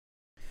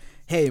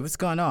Hey, what's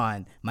going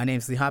on? My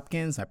name's Lee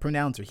Hopkins. My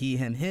pronouns are he,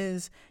 him,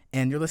 his,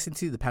 and you're listening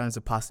to the Patterns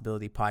of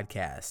Possibility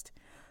podcast.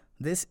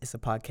 This is a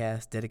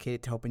podcast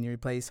dedicated to helping you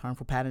replace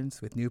harmful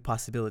patterns with new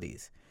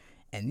possibilities.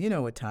 And you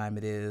know what time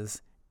it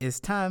is. It's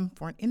time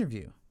for an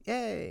interview.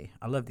 Yay!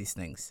 I love these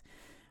things.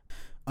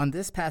 On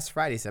this past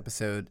Friday's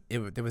episode,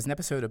 there was an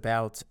episode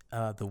about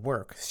the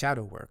work,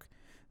 shadow work.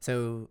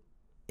 So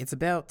it's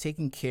about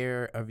taking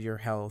care of your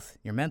health,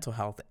 your mental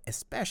health,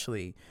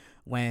 especially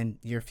when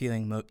you're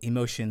feeling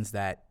emotions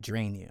that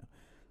drain you.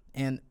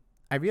 And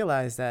I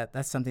realized that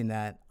that's something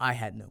that I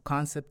had no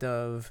concept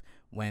of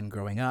when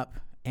growing up,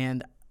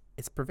 and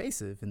it's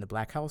pervasive in the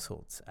black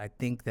households. I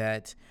think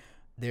that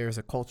there's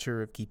a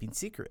culture of keeping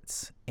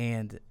secrets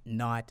and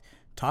not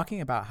talking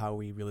about how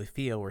we really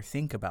feel or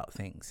think about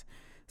things.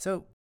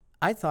 So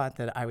I thought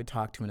that I would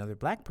talk to another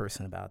black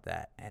person about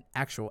that, an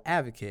actual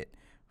advocate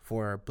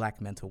for black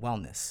mental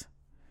wellness.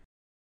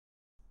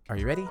 Are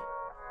you ready?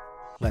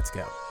 Let's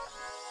go.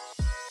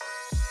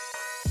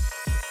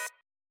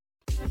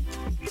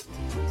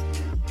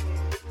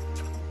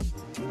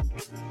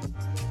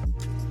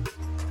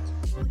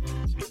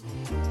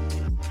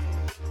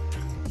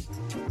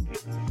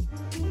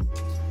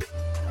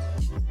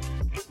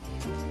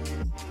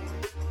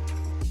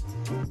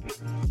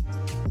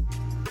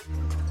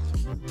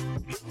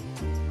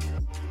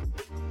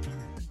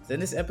 So in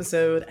this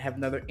episode, I have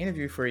another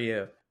interview for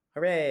you.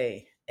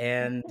 Hooray!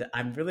 And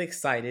I'm really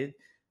excited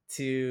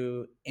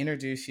to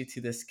introduce you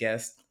to this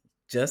guest.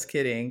 Just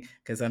kidding,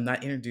 because I'm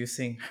not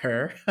introducing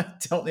her.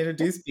 Don't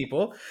introduce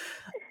people.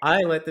 I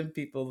let them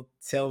people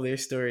tell their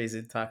stories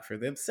and talk for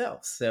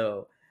themselves.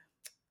 So,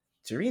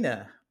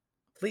 Jarena,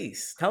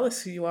 please tell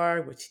us who you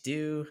are, what you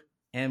do,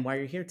 and why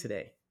you're here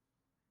today.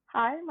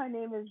 Hi, my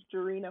name is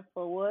Jarena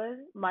Fullwood.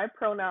 My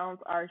pronouns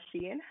are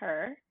she and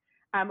her.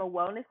 I'm a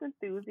wellness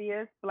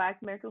enthusiast,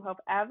 Black mental health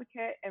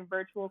advocate, and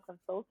virtual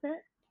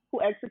consultant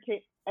who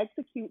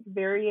executes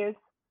various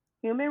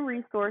human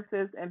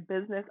resources and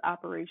business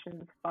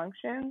operations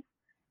functions.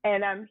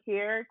 And I'm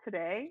here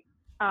today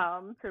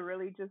to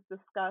really just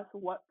discuss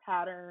what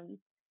patterns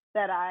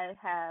that I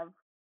have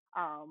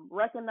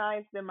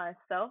recognized in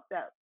myself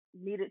that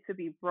needed to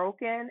be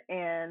broken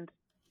and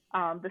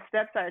the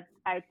steps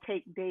I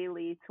take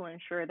daily to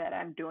ensure that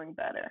I'm doing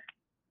better.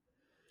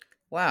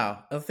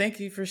 Wow. Well, thank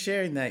you for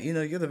sharing that.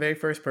 You're the very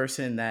first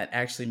person that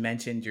actually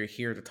mentioned you're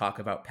here to talk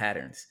about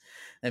patterns.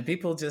 And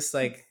people just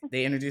like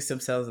they introduce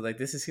themselves like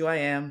this is who I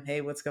am.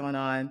 Hey, what's going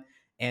on?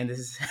 And this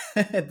is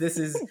this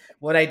is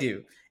what I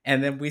do.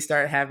 And then we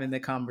start having the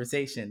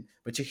conversation.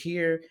 But you're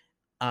here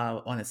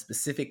on a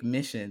specific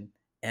mission,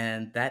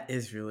 and that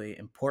is really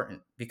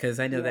important because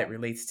I know that Yes.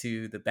 relates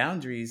to the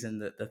boundaries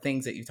and the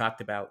things that you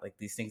talked about, like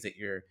these things that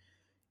you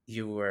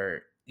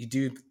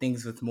do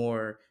things with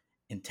more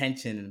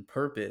intention and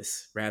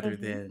purpose rather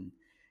Mhm. than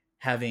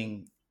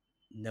having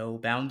no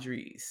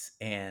boundaries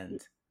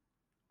and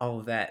all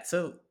of that.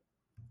 So,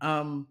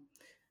 um,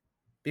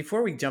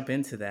 before we jump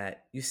into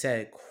that, you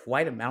said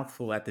quite a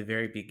mouthful at the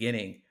very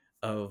beginning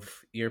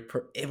of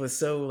it was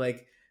so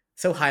like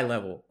so high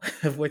level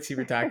of what you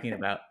were talking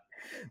about.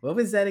 What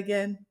was that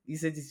again? You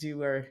said that you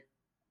were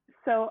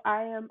So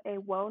I am a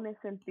wellness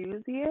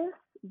enthusiast,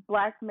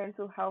 Black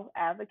mental health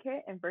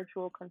advocate, and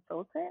virtual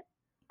consultant.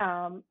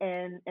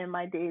 And in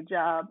my day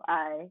job,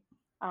 I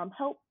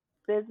help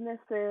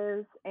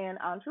businesses and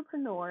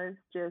entrepreneurs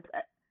just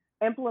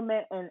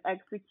implement and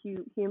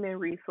execute human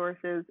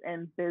resources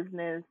and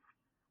business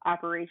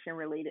operation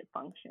related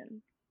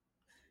functions.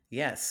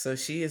 yes. So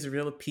she is a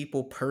real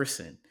people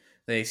person.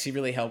 Like she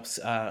really helps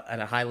at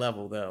a high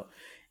level though,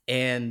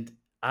 and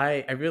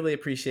I really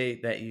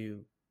appreciate that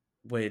you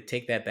would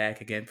take that back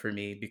again for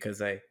me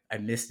because I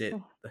missed it.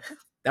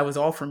 That was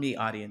all for me,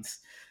 audience.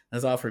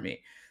 That's all for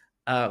me.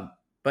 Um,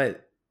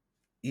 but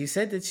you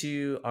said that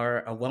you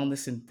are a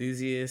wellness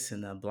enthusiast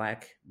and a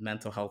Black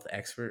mental health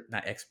expert,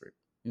 not expert.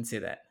 You didn't say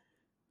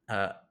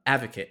that.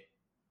 Advocate.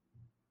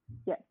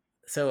 Yes.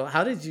 So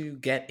how did you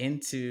get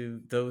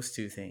into those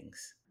two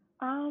things?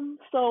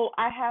 So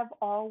I have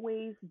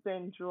always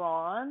been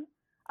drawn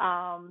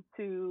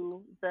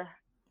to the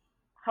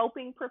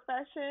helping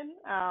profession.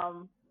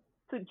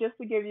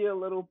 To give you a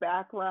little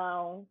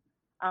background,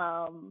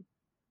 um,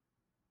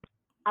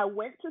 I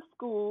went to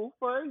school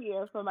for a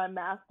year for my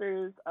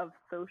master's of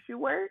social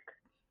work,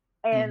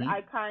 and Mm-hmm.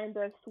 I kind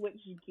of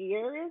switched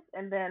gears,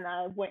 and then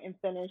I went and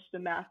finished the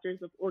master's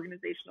of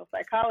organizational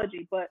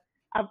psychology. But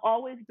I've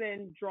always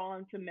been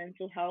drawn to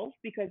mental health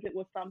because it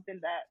was something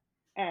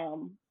that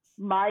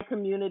my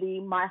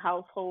community, my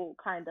household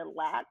kind of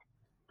lacked.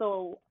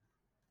 So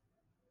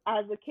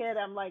as a kid,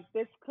 I'm like,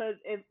 this could,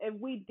 if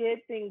we did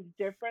things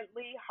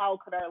differently, how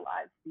could our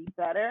lives be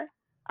better?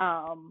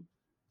 Um,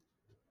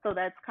 so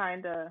that's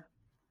kind of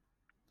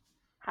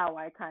how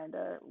I kind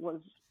of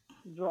was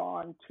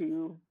drawn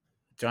to.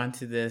 Drawn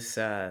to this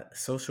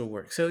social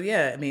work. So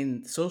yeah, I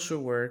mean,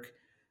 social work.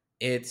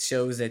 It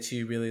shows that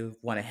you really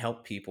want to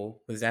help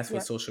people because that's what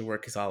Yep. social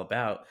work is all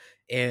about.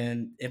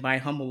 And in my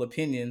humble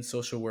opinion,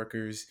 social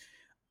workers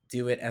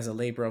do it as a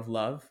labor of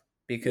love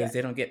because Yes.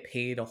 they don't get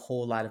paid a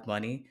whole lot of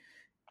money.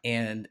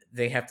 and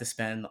they have to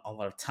spend a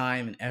lot of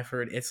time and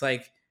effort. It's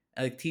like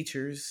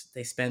teachers,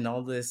 they spend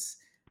all this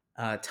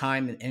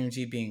time and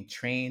energy being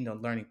trained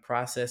on learning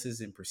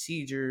processes and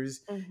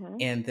procedures,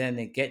 Mhm. and then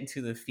they get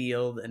into the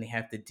field and they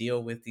have to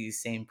deal with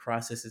these same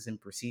processes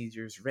and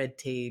procedures, red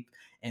tape,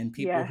 and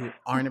people Yes. who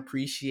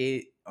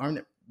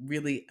aren't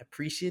really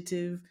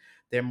appreciative.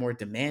 They're more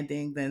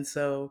demanding than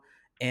so,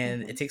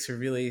 and it Mhm. takes a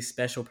really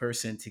special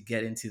person to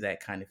get into that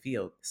kind of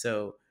field.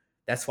 So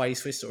that's why you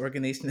switched to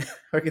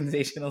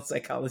organizational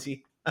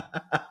psychology.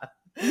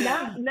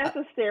 Not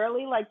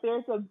necessarily, like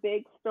there's a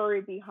big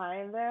story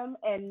behind them,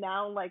 and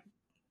now like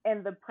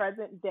in the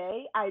present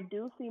day I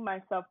do see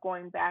myself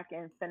going back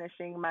and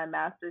finishing my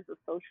master's of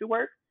social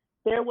work.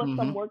 There was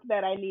some Hmm. work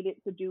that I needed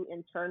to do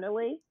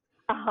internally,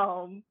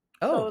 um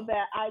so Oh,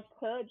 that I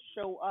could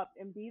show up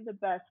and be the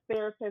best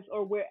therapist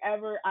or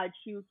wherever I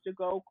choose to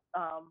go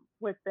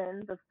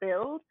within the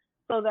field,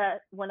 so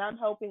that when I'm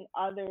helping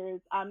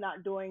others I'm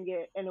not doing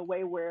it in a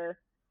way where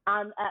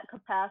I'm at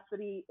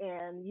capacity,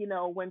 and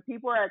when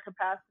people are at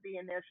capacity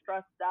and they're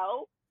stressed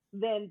out,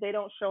 then they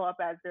don't show up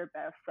as their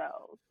best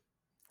selves.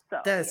 So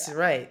that's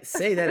right.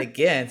 Say that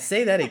again.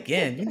 Say that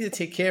again. You need to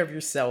take care of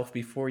yourself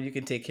before you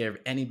can take care of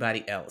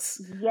anybody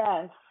else.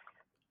 yes,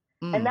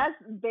 and Mm. that's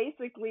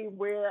basically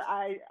where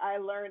I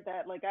learned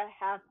that like I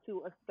have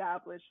to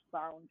establish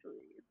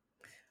boundaries.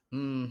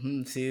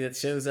 Hmm. See, that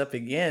shows up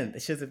again.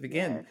 That shows up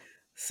again. Yes.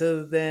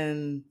 So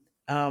then,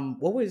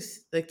 what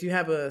was like? Do you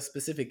have a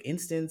specific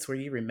instance where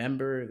you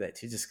remember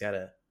that you just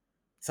gotta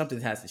something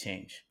has to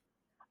change?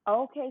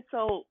 Okay,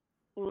 so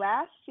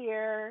last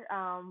year,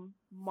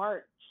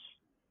 March,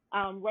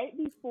 right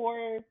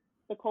before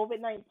the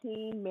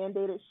COVID-19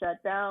 mandated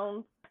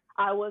shutdowns,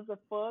 I was a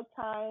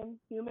full-time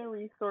human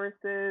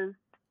resources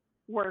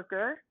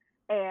worker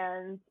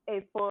and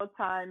a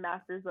full-time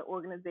master's of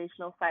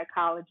organizational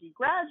psychology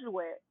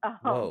graduate.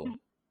 Whoa.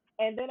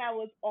 And then I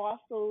was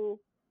also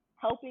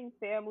helping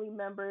family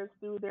members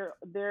through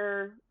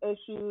their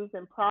issues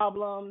and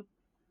problems.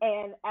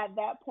 And at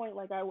that point,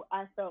 like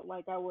I felt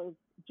like I was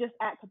just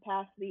at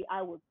capacity.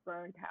 I was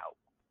burned out.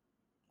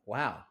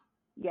 Wow.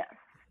 Yes.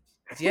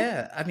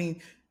 Yeah, I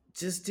mean,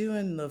 just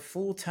doing the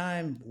full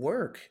time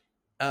work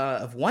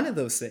of one of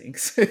those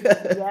things,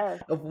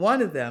 Yes. of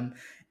one of them.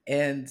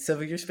 And so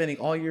you're spending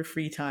all your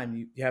free time,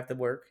 you have to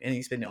work, and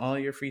you're spending all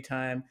your free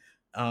time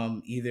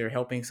either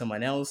helping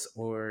someone else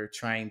or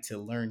trying to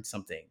learn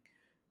something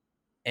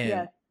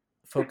and Yes.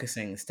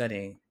 focusing,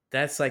 studying.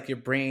 That's like your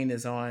brain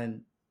is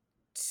on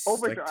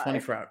like Overdrive.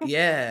 24 hours.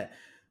 Yeah,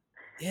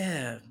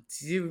 yeah.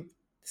 You,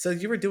 so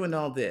you were doing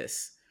all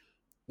this.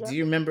 Do Yep.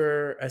 you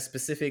remember a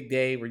specific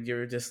day where you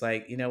were just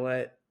like, you know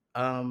what?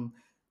 Um,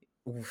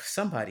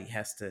 somebody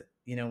has to,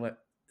 you know what?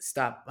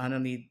 Stop. I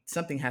don't need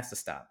something has to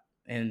stop.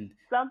 And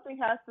Something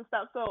has to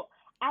stop. So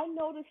I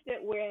noticed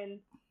it when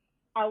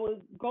I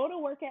would go to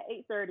work at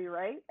 8:30,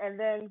 right? And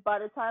then by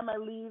the time I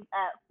leave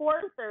at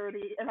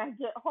 4:30 and I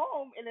get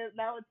home and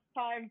now it's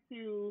time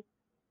to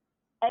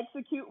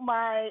execute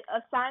my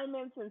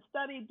assignments and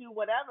study, do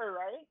whatever,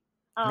 right?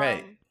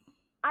 right.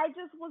 I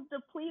just was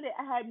depleted.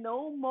 I had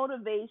no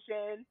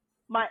motivation.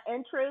 My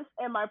interest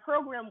and my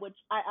program, which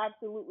I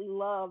absolutely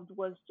loved,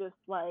 was just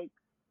like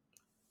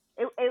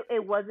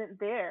it wasn't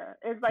there.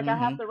 It's like I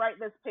have Mm-hmm. to write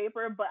this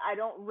paper, but I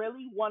don't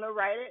really want to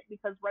write it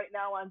because right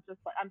now I'm just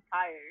like I'm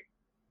tired.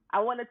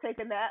 I want to take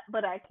a nap,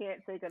 but I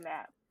can't take a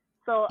nap.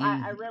 So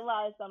I Mm-hmm.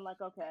 realized I'm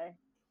like, okay,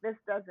 this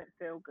doesn't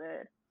feel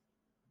good.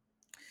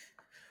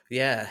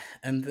 Yeah,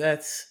 and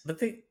that's but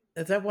think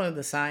is that one of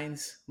the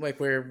signs like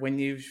where when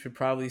you should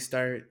probably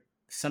start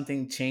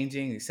something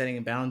changing, setting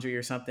a boundary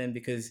or something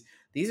because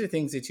these are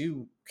things that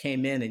you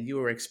came in and you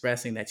were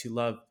expressing that you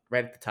love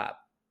right at the top.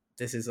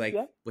 This is like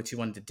Yeah. what you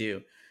wanted to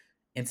do.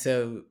 And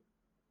so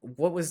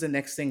what was the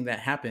next thing that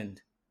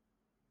happened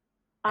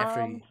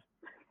after Um. you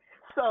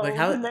like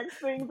So the how next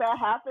thing that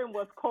happened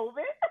was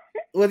COVID.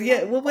 well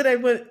yeah, Um. what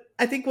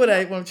I think what So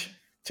I'm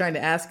trying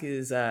to ask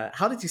is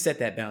how did you set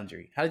that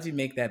boundary? How did you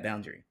make that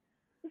boundary?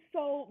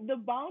 so the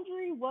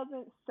boundary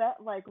wasn't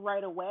set like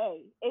right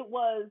away. It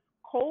was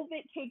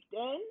COVID kicked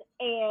in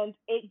and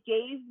it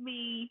gave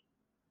me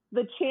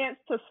the chance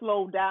to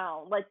slow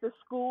down. Like the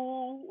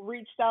school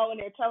reached out and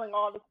they're telling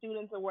all the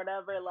students or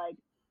whatever, like,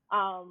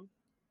 um,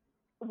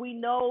 we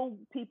know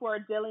people are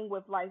dealing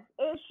with life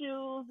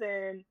issues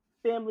and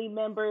family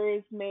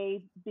members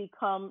may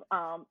become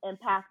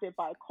impacted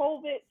by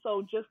COVID.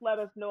 So just let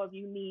us know if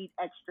you need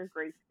extra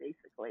grace,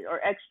 basically, or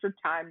extra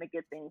time to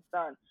get things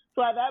done.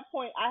 So at that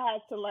point, I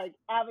had to like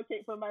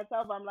advocate for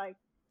myself. I'm like,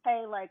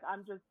 hey, like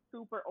I'm just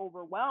super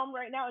overwhelmed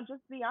right now, and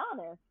just be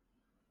honest.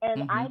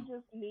 And I Mm-hmm.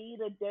 just need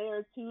a day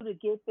or two to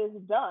get this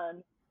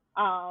done.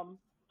 Um,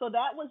 so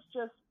that was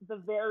just the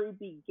very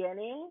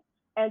beginning.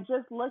 And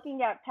just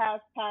looking at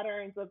past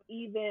patterns of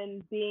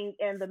even being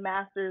in the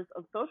Masters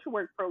of Social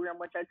Work program,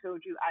 which I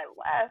told you I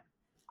left,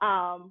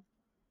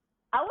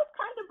 I was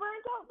kind of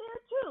burned out there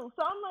too.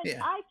 So I'm like,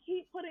 Yeah. I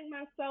keep putting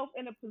myself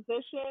in a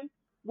position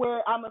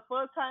where I'm a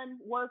full time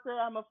worker,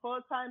 I'm a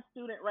full time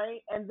student,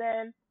 right? And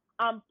then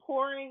I'm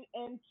pouring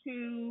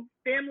into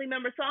family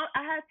members. So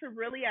I had to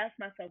really ask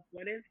myself,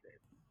 what is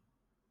this?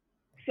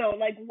 So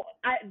like,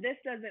 this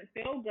doesn't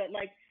feel good.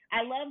 Like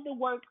I love the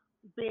work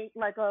being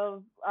like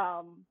of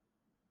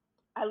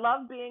I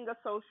love being a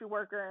social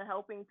worker and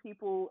helping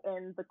people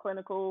in the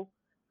clinical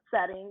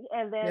setting,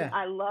 and then Yeah.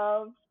 I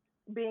love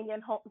being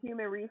in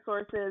human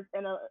resources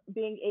and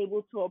being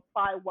able to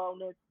apply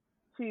wellness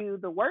to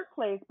the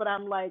workplace. But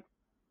I'm like,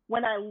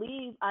 when I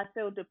leave, I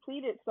feel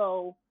depleted.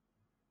 So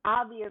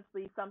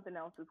obviously something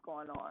else is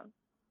going on,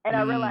 and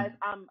I realize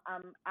Mm,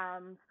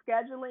 I'm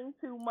scheduling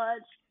too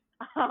much.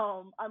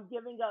 I'm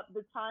giving up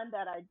the time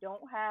that I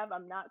don't have.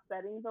 I'm not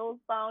setting those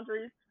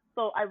boundaries.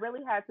 So I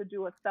really had to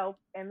do a self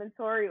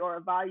inventory or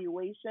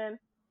evaluation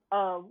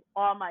of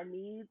all my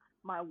needs,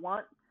 my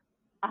wants,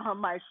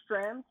 my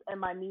strengths, and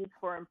my needs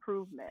for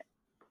improvement.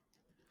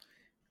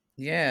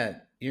 yeah.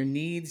 Your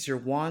needs, your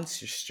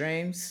wants, your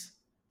strengths.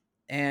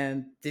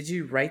 And did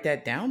you write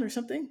that down or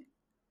something?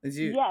 Did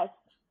you? Yes.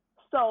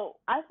 So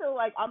I feel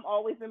like I'm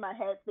always in my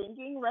head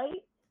thinking,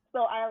 right? So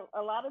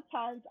a lot of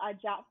times I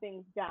jot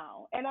things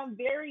down, and I'm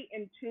very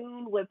in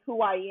tune with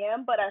who I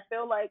am, but I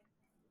feel like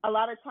a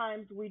lot of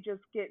times we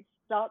just get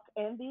stuck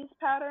in these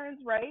patterns,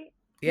 right?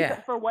 Because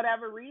Yeah. for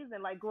whatever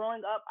reason, like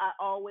growing up, I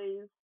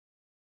always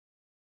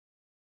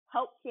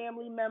help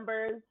family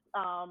members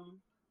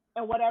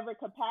in whatever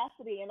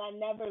capacity, and I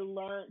never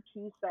learned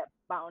to set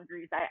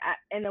boundaries.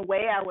 In a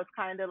way, I was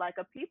kind of like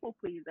a people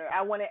pleaser.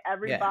 I wanted Yeah.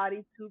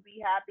 everybody to be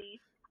happy.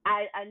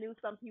 I knew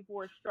some people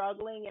were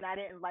struggling, and I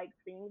didn't like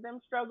seeing them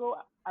struggle.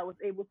 I was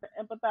able to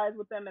empathize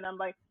with them, and I'm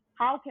like,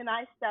 how can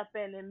I step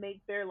in and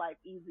make their life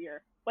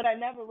easier? But I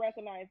never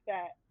recognized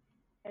that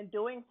in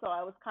doing so,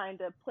 I was kind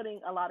of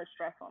putting a lot of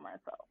stress on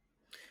myself.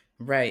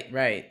 Right,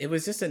 right. It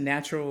was just a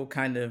natural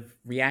kind of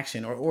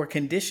reaction or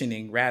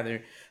conditioning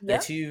rather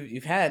that Yep.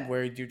 you've had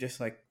where you're just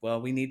like,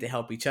 well, we need to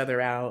help each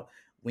other out.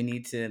 We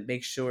need to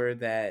make sure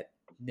that,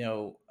 you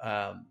know,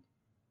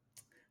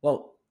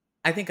 well,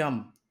 I think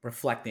I'm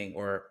reflecting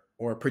or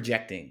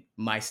projecting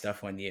my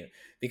stuff on you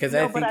because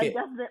I No, but think I it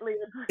definitely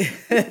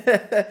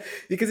agree.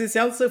 because it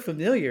sounds so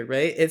familiar,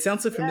 right? It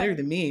sounds so familiar Yes.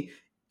 to me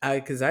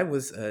because I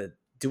was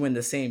doing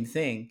the same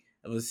thing.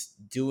 I was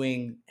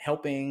doing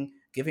helping,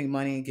 giving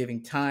money,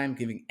 giving time,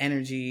 giving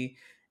energy,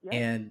 Yep.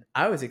 and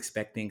I was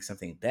expecting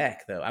something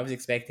back though. I was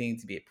expecting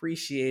to be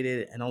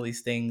appreciated and all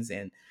these things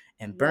and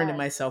burning Yes.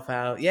 myself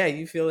out. Yeah,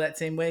 you feel that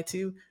same way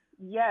too?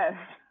 Yes.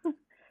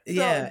 So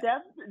Yeah.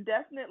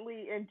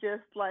 definitely, and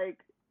just like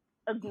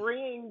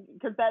agreeing,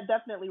 because that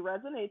definitely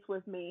resonates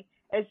with me.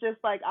 It's just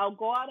like I'll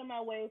go out of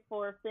my way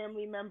for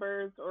family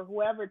members or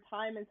whoever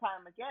time and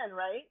time again,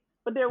 right?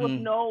 But there was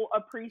Mm, no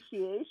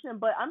appreciation.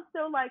 But I'm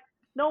still like,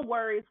 no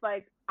worries.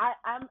 Like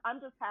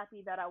I'm just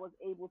happy that I was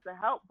able to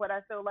help. But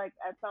I feel like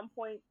at some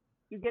point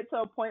you get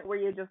to a point where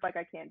you're just like,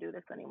 I can't do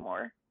this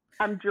anymore.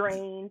 I'm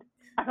drained.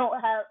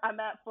 I'm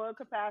at full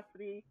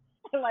capacity.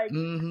 Like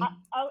hmm.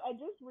 I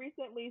just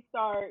recently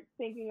started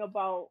thinking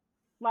about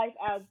life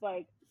as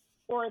like,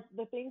 or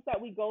the things that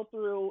we go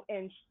through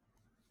and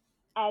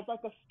as like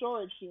a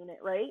storage unit,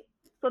 right?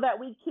 So that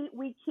we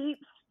keep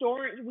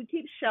storing, we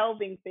keep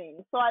shelving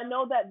things. So I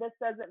know that this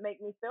doesn't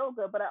make me feel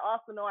good, but I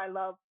also know I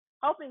love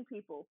helping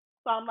people.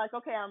 So I'm like,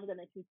 okay, I'm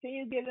gonna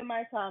continue giving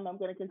my time. I'm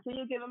gonna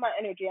continue giving my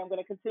energy. I'm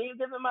gonna continue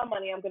giving my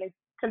money. I'm gonna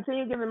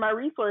continue giving my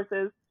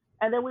resources.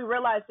 And then we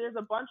realize there's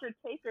a bunch of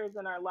takers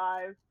in our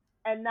lives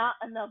and not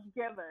enough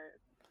givers.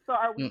 So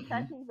are we Hmm.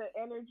 checking the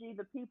energy,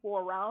 the people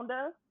around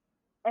us?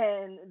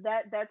 And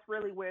that's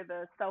really where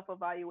the self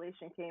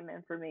evaluation came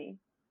in for me.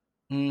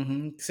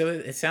 So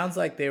it sounds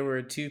like there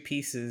were two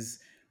pieces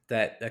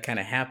that kind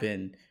of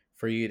happened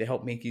for you to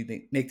help make you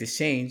make this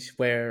change.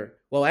 Where,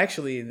 well,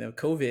 actually,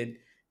 COVID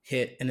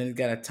hit, and then it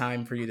got a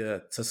time for you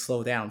to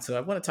slow down. So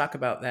I want to talk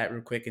about that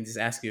real quick and just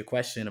ask you a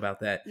question about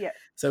that. Yeah.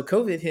 So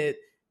COVID hit,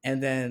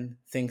 and then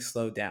things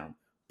slowed down.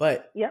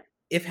 But Yep.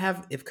 if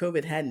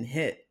COVID hadn't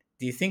hit,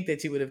 do you think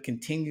that you would have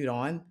continued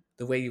on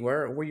the way you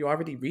were, or were you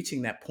already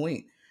reaching that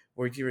point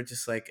where you were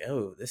just like,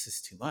 oh, this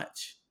is too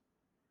much?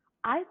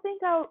 I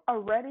think I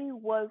already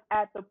was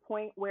at the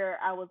point where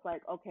I was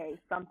like, okay,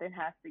 something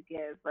has to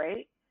give,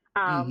 right?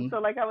 So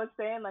Hmm. like I was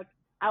saying, like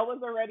I was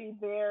already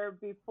there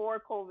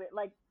before COVID.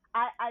 Like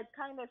I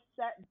kind of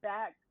sat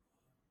back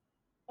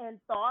and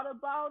thought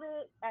about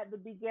it at the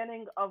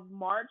beginning of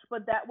March,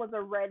 but that was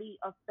already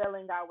a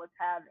feeling I was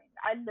having.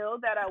 I know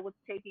that I was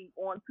taking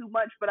on too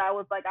much, but I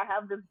was like, I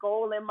have this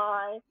goal in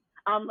mind.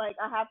 I'm like,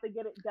 I have to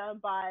get it done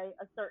by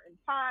a certain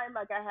time.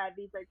 Like, I had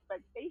these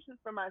expectations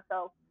for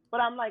myself,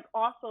 but I'm like,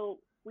 also,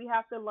 we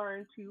have to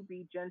learn to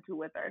be gentle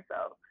with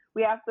ourselves.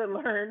 We have to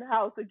learn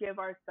how to give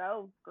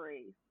ourselves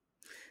grace.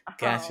 Um,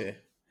 Gotcha.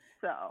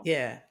 so,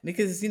 Yeah,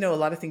 because a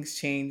lot of things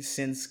changed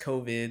since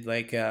COVID.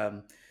 Like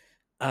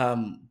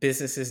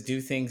businesses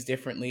do things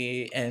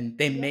differently, and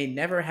they yep. may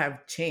never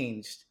have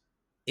changed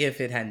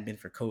if it hadn't been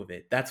for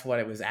COVID. That's what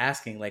I was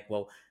asking. Like,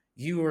 well,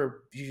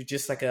 you're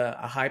just like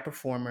a high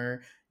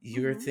performer.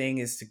 Your Hmm. thing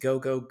is to go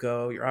go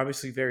go. You're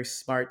obviously very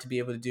smart to be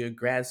able to do a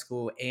grad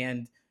school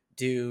and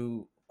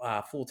do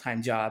a full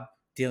time job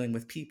dealing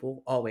with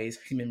people. Always,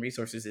 human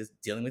resources is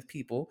dealing with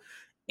people,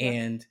 Yep.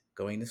 and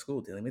going to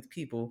school, dealing with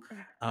people,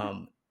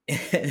 um,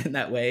 in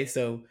that way.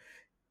 So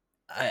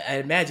I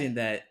imagine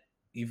that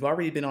you've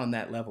already been on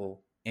that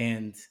level,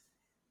 and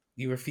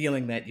you were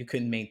feeling that you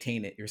couldn't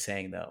maintain it. You're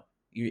saying though,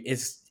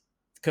 it's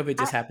COVID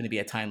I just happened to be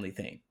a timely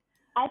thing.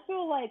 I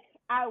feel like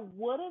I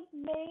would have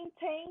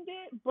maintained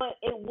it, but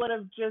it would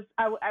have just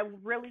I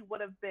really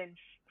would have been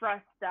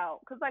stressed out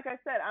because, like I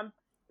said, I'm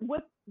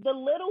with the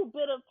little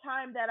bit of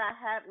time that I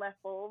had left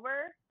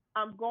over.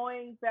 I'm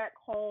going back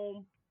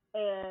home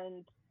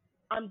and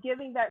I'm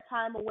giving that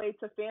time away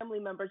to family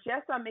members.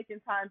 Yes, I'm making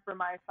time for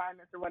my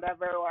assignments or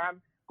whatever, or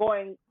I'm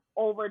going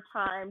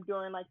overtime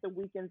during like the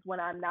weekends when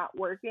I'm not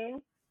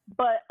working.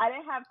 But I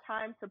didn't have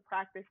time to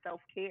practice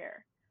self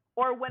care.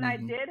 Or when I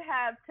Hmm. did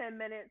have 10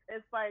 minutes,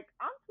 it's like,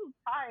 I'm too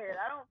tired.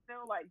 I don't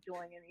feel like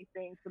doing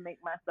anything to make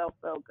myself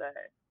feel good.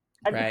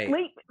 I just Right.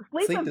 sleep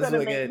Sleep is is gonna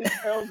really make good. me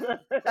feel good,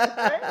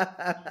 right?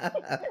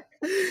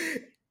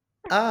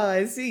 Oh,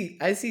 I see.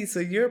 I see. So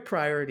your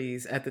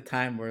priorities at the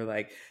time were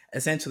like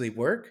essentially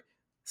work,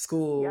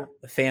 Yep. school,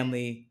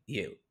 family,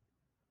 you.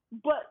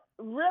 But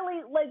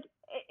really, like,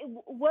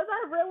 was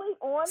I really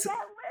on So-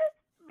 that list?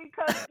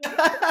 Because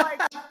sleep is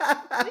like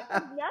sleep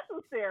is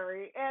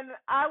necessary, and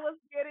I was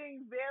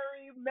getting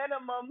very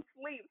minimum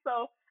sleep.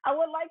 So I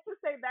would like to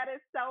say that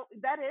is self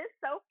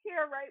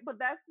care, right? But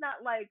that's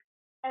not like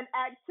an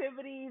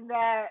activity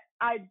that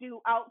I do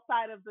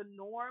outside of the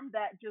norm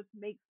that just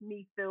makes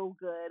me feel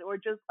good or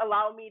just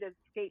allow me to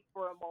escape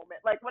for a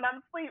moment. Like when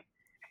I'm asleep,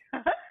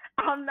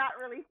 I'm not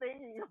really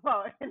thinking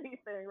about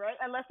anything, right?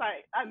 Unless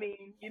I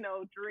mean,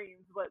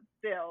 dreams, but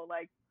still,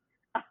 like,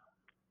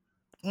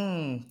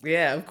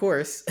 Yeah, of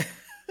course.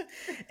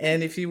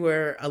 And if you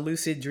were a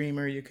lucid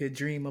dreamer, you could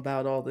dream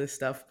about all this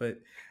stuff, but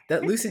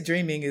that lucid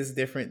dreaming is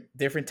different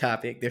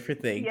topic,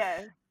 different thing.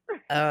 yes.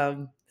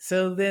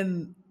 So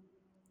then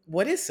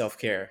what is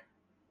self-care?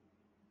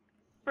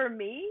 For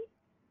me,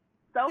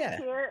 self Yeah.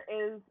 care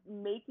is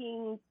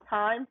making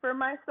time for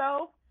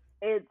myself.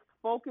 It's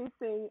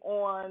focusing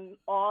on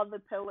all the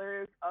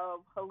pillars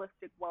of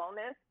holistic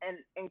wellness and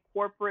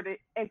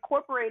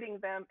incorporating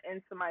them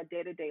into my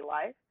day to day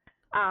life.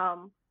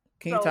 Um,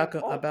 Can you so, talk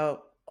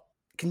about,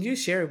 can you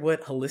share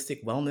what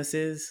holistic wellness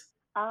is?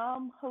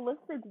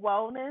 holistic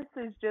wellness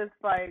is just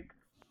like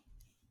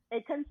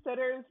it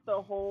considers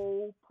the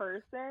whole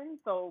person,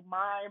 so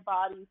mind,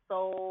 body,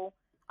 soul.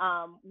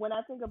 When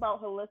I think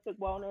about holistic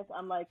wellness,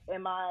 I'm like,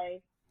 am I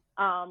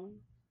um,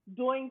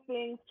 doing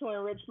things to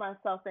enrich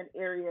myself in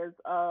areas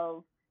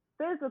of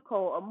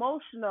physical,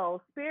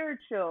 emotional,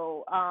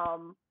 spiritual,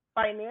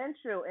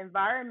 financial,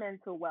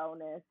 environmental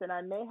wellness? And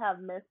I may have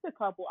missed a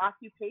couple,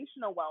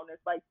 occupational wellness,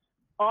 like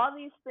all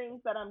these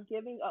things that I'm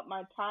giving up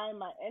my time,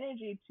 my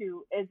energy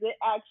to, is it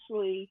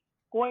actually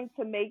going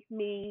to make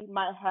me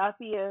my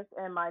happiest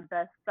and my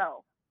best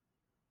self?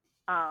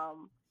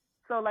 Um,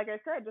 so, like I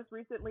said, just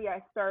recently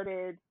I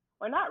started,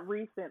 or not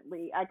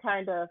recently, I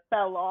kind of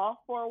fell off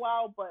for a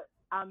while, but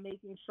I'm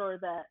making sure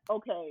that,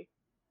 okay,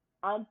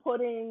 I'm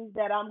putting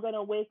that I'm going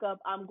to wake up,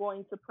 I'm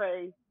going to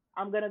pray,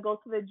 I'm going to go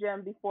to the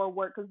gym before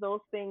work because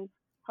those things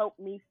help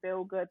me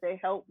feel good. They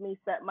help me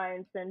set my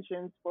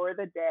intentions for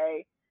the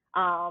day.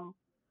 Um,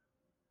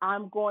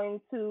 I'm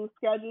going to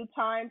schedule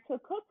time to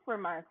cook for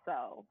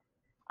myself.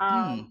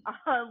 Hmm.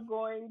 I'm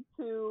going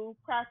to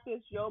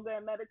practice yoga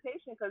and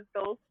meditation because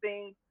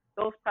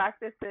those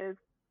practices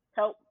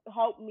help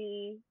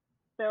me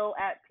feel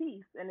at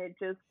peace. And it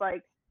just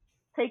like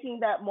taking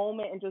that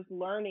moment and just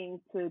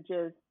learning to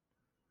just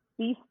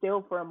be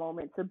still for a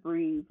moment to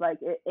breathe. Like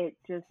it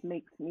just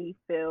makes me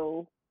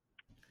feel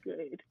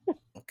good.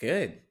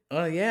 Good.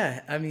 Oh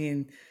yeah. I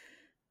mean,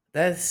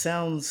 that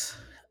sounds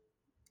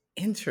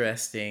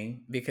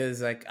interesting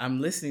because like I'm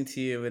listening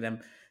to you and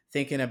I'm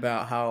thinking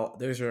about how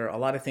there's are a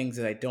lot of things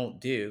that I don't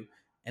do.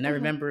 And I Hmm.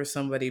 remember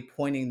somebody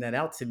pointing that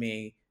out to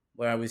me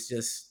where I was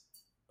just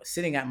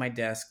sitting at my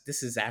desk.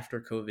 This is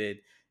after COVID.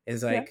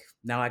 Is Yeah. like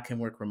now I can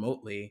work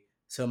remotely.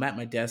 So I'm at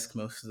my desk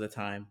most of the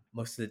time,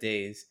 most of the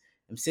days.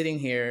 I'm sitting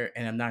here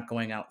and I'm not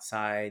going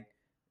outside,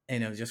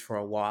 just for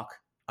a walk.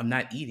 I'm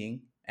not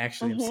eating.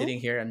 Actually, I'm Mhm. sitting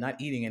here. I'm not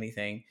eating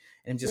anything,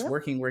 and I'm just Yep.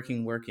 working,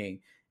 working,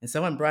 working. And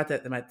someone brought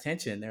that to my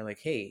attention. They're like,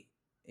 "Hey,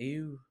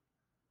 you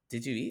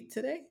did you eat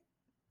today?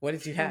 What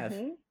did you have?"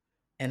 Mhm.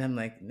 And I'm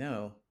like,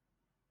 "No,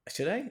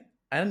 should I?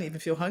 I don't even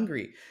feel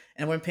hungry."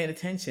 And I wasn't paying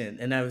attention,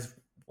 and I was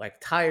like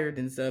tired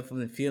and stuff,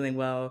 and feeling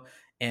well.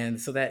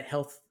 And so that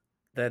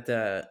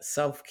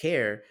self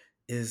care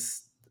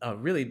is a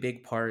really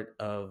big part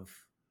of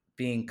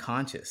being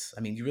conscious.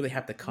 I mean, you really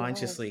have to Yes.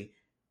 consciously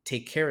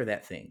take care of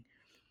that thing.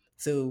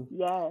 So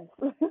Yes.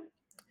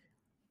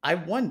 I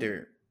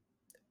wonder,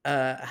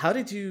 how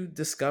did you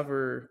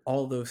discover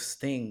all those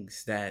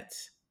things that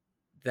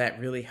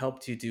really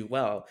helped you do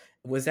well?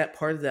 Was that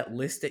part of that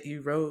list that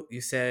you wrote?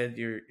 You said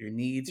your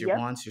needs, your Yep.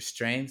 wants, your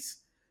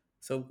strengths.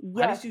 So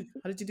Yes.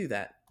 how did you do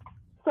that?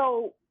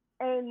 So,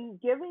 in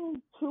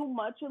giving too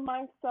much of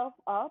myself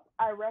up,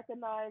 I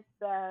recognized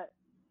that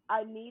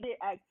I needed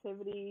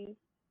activities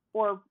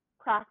or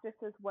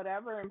practices,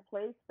 whatever in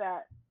place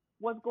that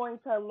was going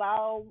to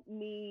allow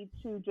me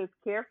to just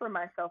care for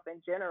myself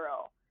in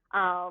general.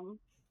 Um,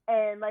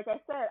 and like I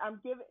said, I'm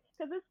giving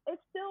because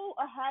it's still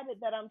a habit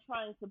that I'm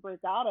trying to break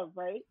out of,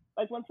 right?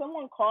 Like when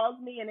someone calls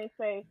me and they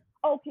say,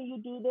 "Oh, can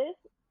you do this?"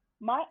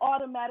 My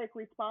automatic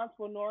response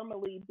will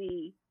normally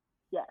be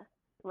yes,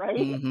 right?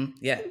 Yeah,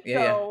 yeah,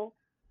 yeah. So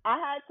I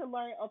had to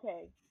learn,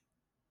 okay,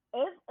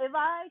 if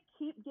I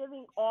keep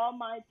giving all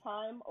my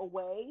time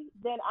away,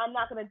 then I'm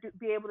not going to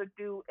be able to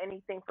do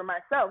anything for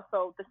myself.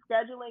 So the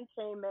scheduling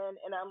came in,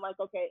 and I'm like,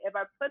 okay, if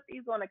I put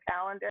these on a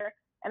calendar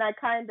and I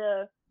kind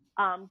of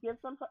give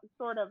some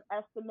sort of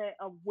estimate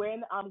of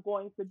when I'm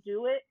going to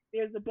do it,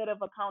 there's a bit of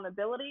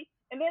accountability,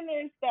 and then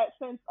there's that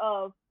sense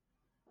of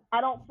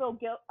I don't feel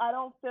guilt. I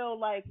don't feel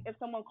like if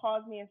someone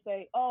calls me and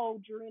say,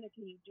 "Oh, Jarena,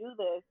 can you do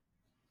this?"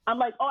 I'm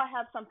like, "Oh, I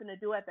have something to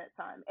do at that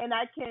time," and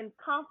I can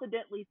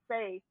confidently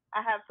say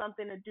I have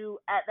something to do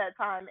at that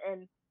time,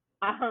 and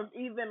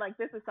even like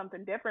this is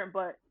something different,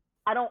 but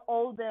I don't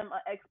owe them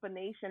an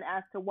explanation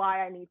as to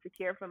why I need to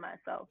care for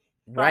myself.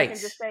 So I can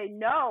Right. just say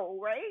no,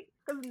 right?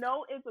 Because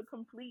no is a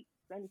complete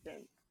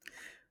sentence.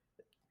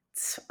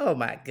 Oh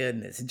my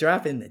goodness,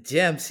 dropping the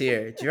gems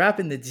here,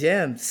 dropping the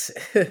gems.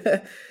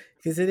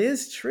 Because it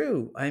is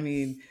true. I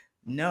mean,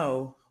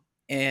 no,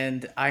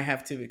 and I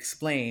have to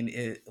explain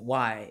it,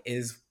 why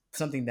is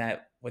something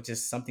that would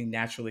just something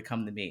naturally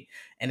come to me.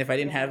 And if I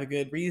didn't have Yes, a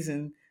good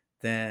reason,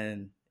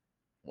 then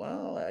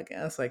well, I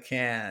guess I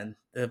can.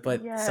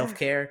 But yes,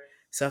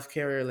 self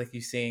care, like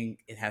you saying,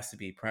 it has to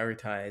be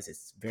prioritized.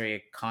 It's a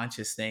very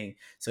conscious thing.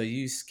 So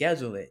you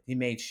schedule it. You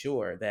made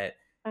sure that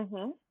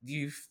mhm,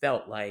 you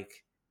felt like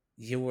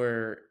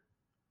your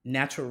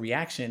natural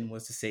reaction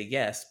was to say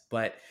yes.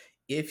 But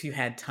if you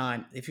had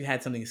time, if you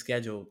had something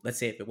scheduled, let's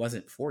say if it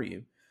wasn't for you,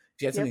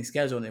 if you had yep, something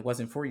scheduled and it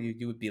wasn't for you,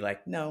 you would be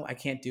like, no, I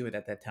can't do it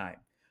at that time.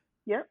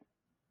 yep,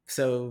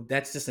 So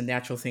that's just a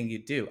natural thing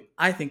you do.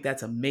 I think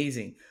that's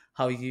amazing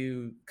how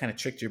you kind of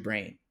tricked your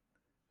brain.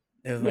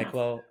 It was like, yes,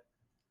 well,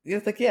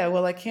 it's like, yeah,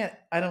 well,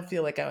 I don't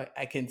feel like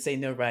I can say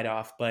no right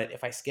off, but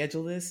if I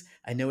schedule this,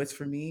 I know it's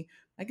for me,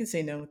 I can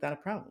say no without a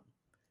problem.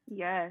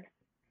 yes.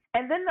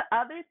 And then the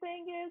other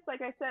thing is,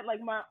 like I said,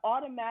 like my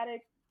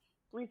automatic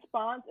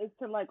response is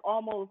to like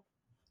almost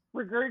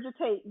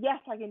regurgitate, yes,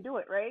 I can do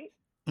it, right?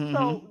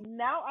 So Hmm.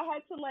 now I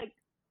had to like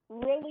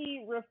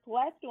really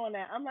reflect on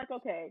that. I'm like,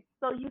 okay,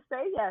 so you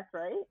say yes,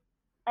 right?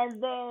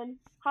 And then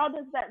how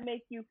does that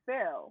make you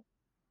feel?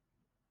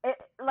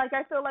 Like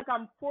I feel like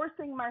I'm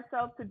forcing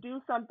myself to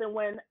do something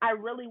when I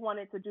really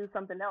wanted to do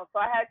something else. So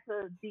I had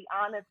to be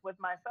honest with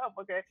myself.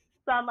 Okay,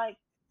 so I'm like,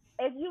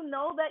 if you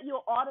know that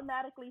you'll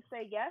automatically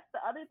say yes, the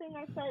other thing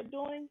I start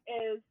doing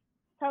is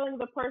telling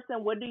the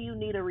person, what do you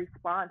need a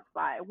response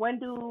by? When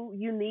do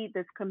you need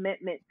this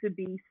commitment to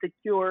be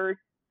secured,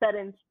 set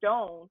in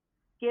stone?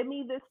 Give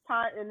me this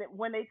time. And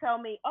when they tell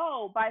me,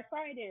 oh, by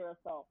Friday or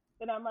so,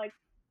 then I'm like,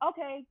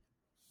 okay,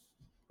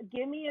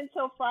 give me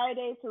until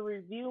Friday to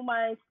review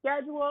my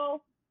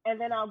schedule, and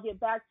then I'll get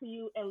back to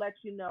you and let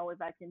you know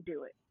if I can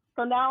do it.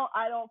 So now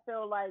I don't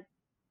feel like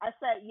I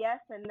said yes,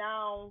 and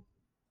now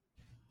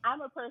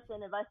I'm a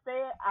person. If I say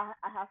it,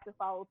 I have to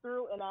follow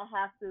through, and I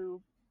have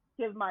to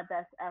give my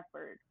best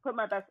effort, put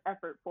my best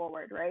effort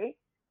forward, right?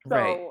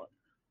 Right. So,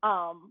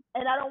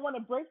 and I don't want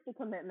to break the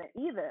commitment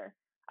either.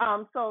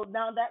 So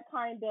now that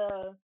kind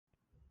of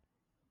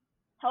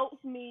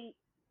helps me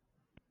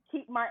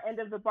keep my end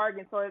of the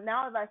bargain. So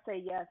now if I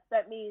say yes,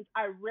 that means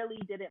I really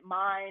didn't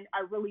mind.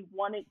 I really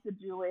wanted to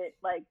do it.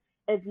 Like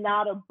it's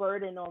not a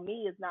burden on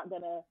me. It's not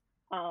gonna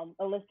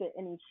elicit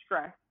any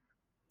stress.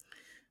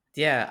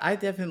 Yeah, I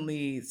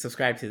definitely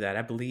subscribe to that.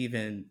 I believe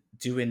in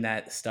doing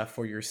that stuff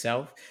for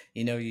yourself.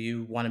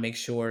 You want to make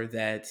sure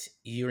that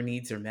your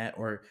needs are met,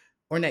 or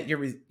that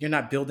you're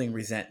not building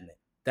resentment.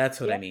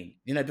 That's what I Yep. mean.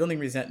 You're not building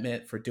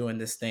resentment for doing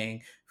this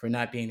thing, for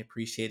not being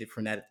appreciated,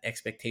 for that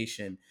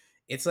expectation.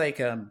 It's like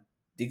the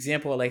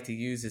example I like to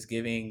use is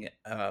giving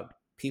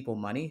people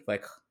money,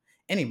 like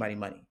anybody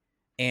money.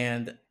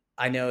 And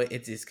I know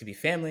it could be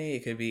family,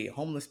 it could be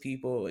homeless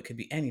people, it could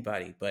be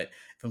anybody, but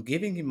from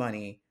giving you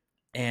money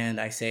and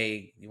I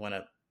say you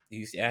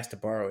ask to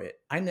borrow it,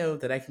 I know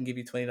that I can give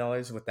you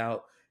 $20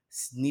 without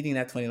needing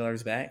that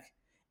 $20 back.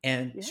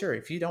 And Yep. sure,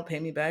 if you don't pay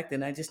me back,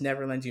 then I just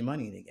never lend you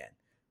money again.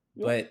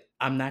 Yep. But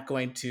I'm not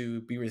going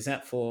to be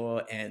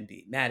resentful and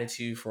be mad at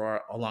you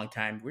for a long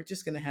time. We're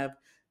just going to have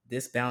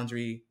this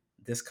boundary,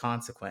 this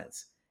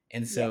consequence.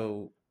 And Yep.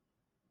 so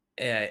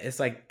it's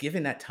like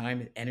giving that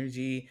time and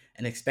energy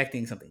and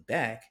expecting something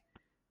back.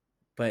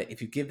 But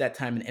if you give that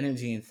time and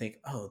energy and think,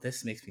 oh,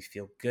 this makes me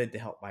feel good to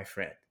help my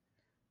friend,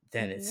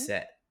 then it's Mhm.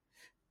 set.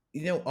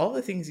 All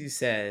the things you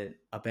said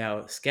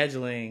about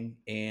scheduling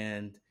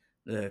and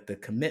the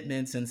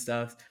commitments and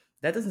stuff,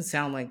 that doesn't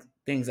sound like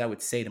things I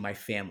would say to my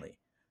family.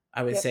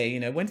 I would Yep. say,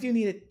 when do you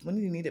need it? When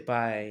do you need it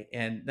by?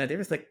 And no, they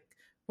was like,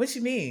 what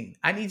you mean?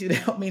 I need you to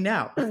help me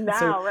now.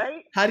 So Now,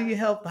 right? how do you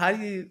help? How do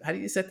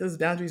you set those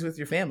boundaries with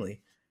your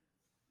family?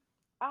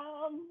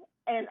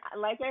 And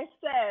like I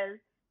said,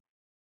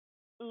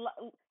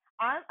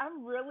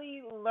 I'm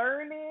really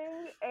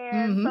learning,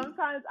 and Mm-hmm.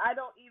 sometimes I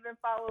don't even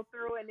follow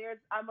through. And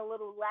I'm a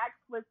little lax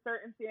with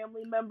certain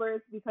family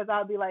members because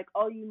I'll be like,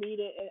 "Oh, you need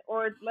it,"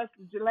 or let's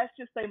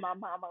just say my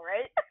mama,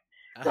 right?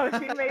 So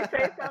she may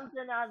say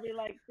something, I'll be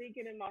like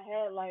thinking in my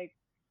head like,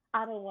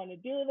 I don't want to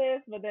do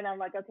this, but then I'm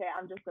like, okay,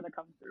 I'm just gonna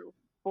come through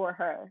for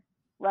her,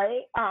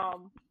 right?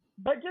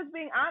 But just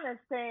being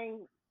honest,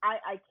 saying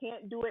I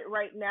can't do it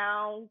right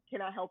now.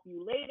 Can I help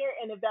you later?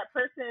 And if that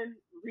person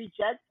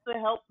rejects the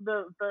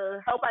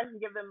help I can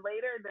give them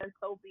later, then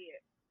so be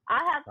it. I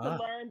have to Ah,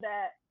 learn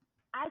that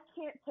I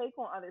can't take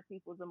on other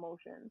people's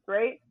emotions,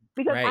 right?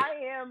 Because right.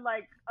 I am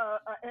like a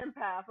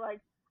empath.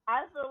 Like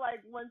I feel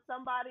like when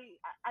somebody,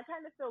 I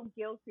kind of feel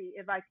guilty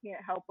if I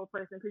can't help a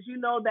person because you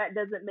know that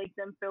doesn't make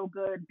them feel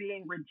good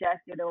being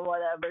rejected or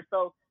whatever.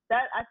 So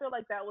that I feel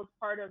like that was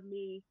part of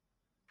me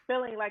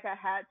feeling like I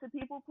had to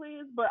people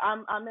please, but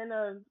I'm in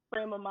a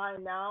frame of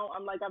mind now.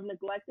 I'm like I've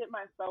neglected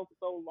myself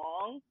so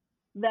long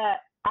that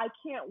I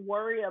can't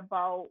worry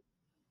about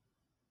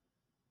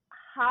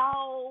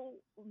how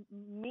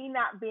me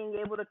not being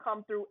able to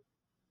come through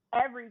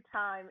every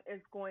time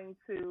is going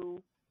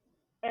to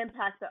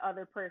impact the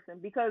other person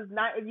because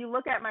not if you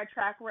look at my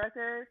track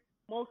record,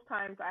 most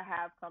times I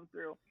have come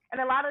through.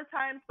 And a lot of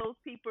times those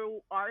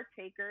people are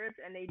takers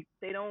and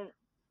they don't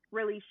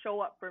really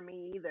show up for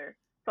me either.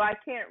 So I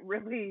can't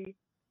really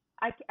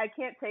I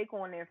can't take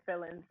on their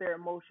feelings, their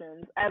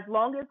emotions. As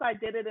long as I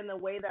did it in a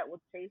way that was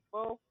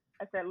tasteful,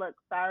 I said, "Look,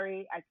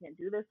 sorry, I can't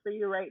do this for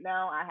you right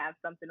now. I have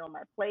something on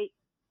my plate.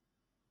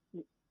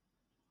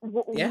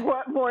 Yeah.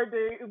 What more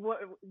do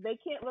they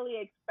can't really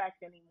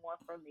expect anymore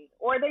from me,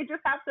 or they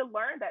just have to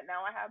learn that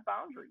now I have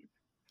boundaries."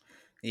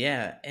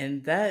 Yeah.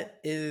 And that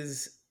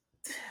is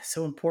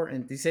so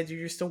important. You said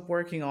you're still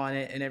working on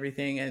it and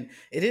everything. And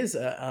it is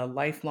a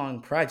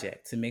lifelong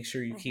project to make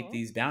sure you keep Mhm.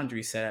 these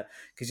boundaries set up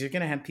because you're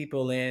going to have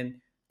people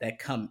in that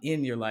come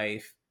in your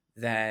life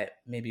that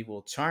maybe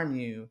will charm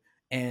you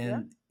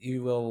Yeah. and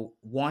you will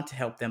want to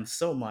help them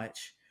so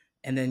much.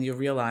 And then you'll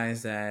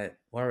realize that,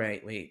 all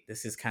right, wait,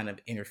 this is kind of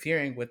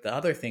interfering with the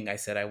other thing I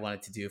said I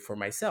wanted to do for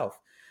myself.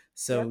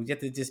 So Yep. you have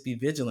to just be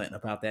vigilant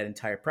about that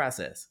entire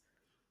process.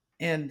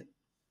 And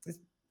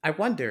I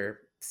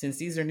wonder, since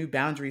these are new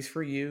boundaries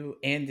for you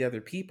and the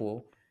other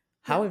people,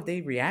 how Yep. have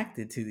they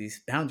reacted to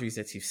these boundaries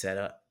that you've set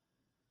up?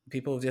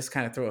 People just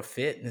kind of throw a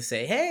fit and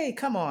say, "Hey,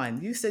 come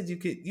on! You said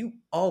you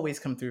always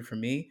come through for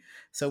me.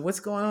 So what's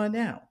going on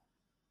now?"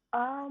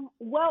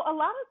 Well, a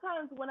lot of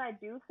times when I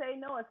do say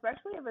no,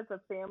 especially if it's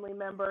a family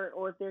member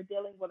or if they're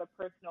dealing with a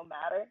personal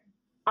matter,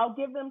 I'll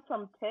give them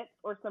some tips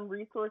or some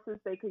resources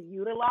they could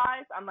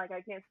utilize. I'm like,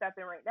 I can't step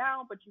in right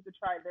now, but you could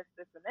try this,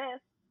 this, and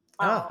this.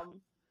 Oh,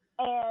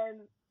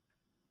 And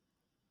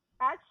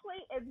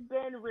actually, it's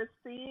been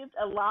received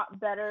a lot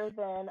better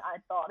than I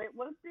thought it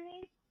would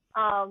be.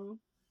 Um,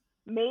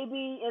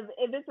 Maybe if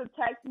it's a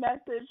text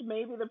message,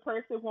 maybe the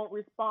person won't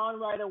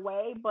respond right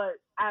away, but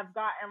I've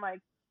gotten like,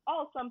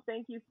 oh,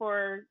 thank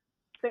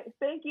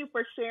you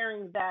for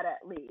sharing that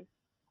at least.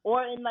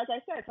 Or and like I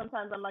said,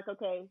 sometimes I'm like,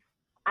 okay,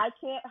 I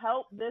can't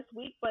help this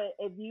week, but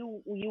if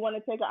you want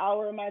to take an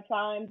hour of my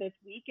time this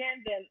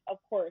weekend, then of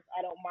course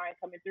I don't mind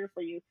coming through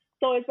for you.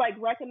 So it's like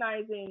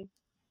recognizing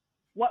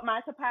what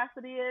my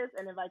capacity is,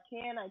 and if I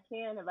can, I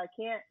can. If I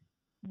can't,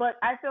 but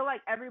I feel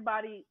like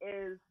everybody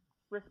is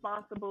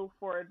responsible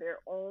for their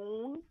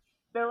own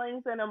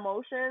feelings and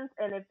emotions,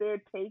 and if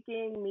they're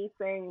taking me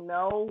saying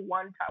no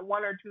one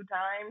or two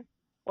times,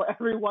 or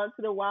every once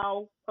in a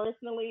while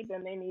personally,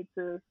 then they need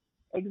to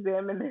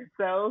examine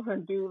themselves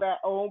and do that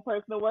own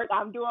personal work.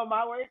 I'm doing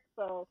my work,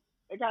 so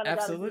they kind of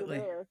got to do absolutely.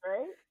 theirs,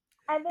 right?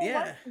 And then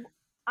Yeah.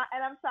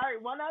 and I'm sorry,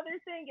 one other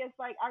thing is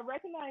like I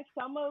recognize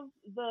some of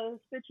the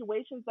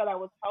situations that I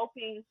was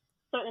helping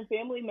certain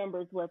family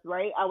members with,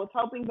 right? I was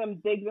helping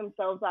them dig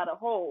themselves out of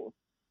holes.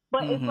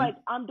 But it's Mm-hmm. like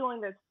I'm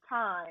doing this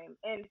time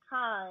and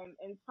time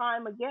and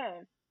time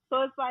again.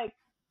 So it's like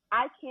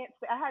I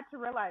had to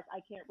realize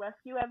I can't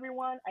rescue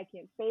everyone, I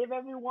can't save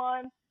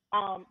everyone.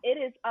 It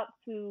is up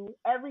to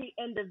every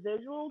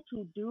individual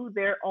to do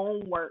their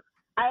own work.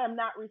 I am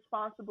not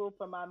responsible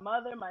for my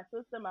mother, my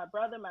sister, my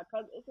brother, my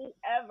cousin,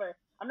 whoever.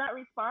 I'm not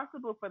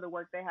responsible for the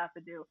work they have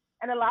to do.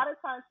 And a lot of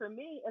times for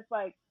me, it's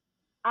like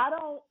I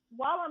don't,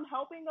 while I'm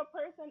helping a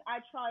person, I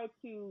try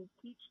to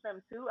teach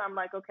them too. I'm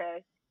like,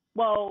 okay,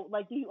 well,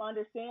 like, do you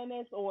understand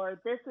this?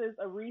 Or this is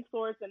a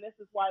resource and this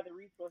is why the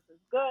resource is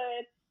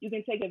good. You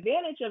can take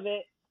advantage of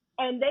it.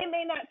 And they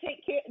may not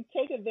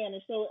take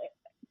advantage. So,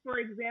 for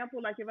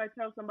example, like if I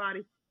tell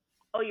somebody,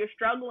 oh, you're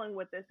struggling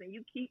with this and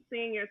you keep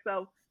seeing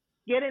yourself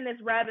get in this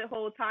rabbit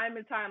hole time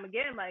and time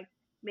again, like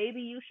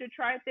maybe you should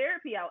try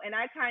therapy out. And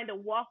I kind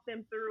of walk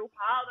them through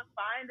how to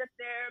find a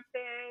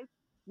therapist,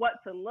 what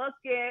to look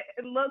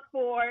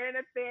for in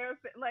a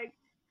therapist, like,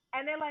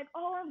 and they're like,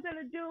 oh, I'm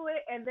gonna do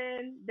it, and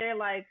then they're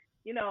like,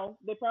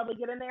 they probably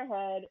get in their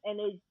head and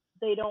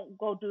they don't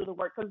go do the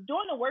work because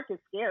doing the work is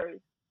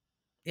scary.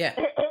 Yeah.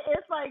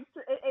 It's like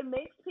it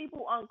makes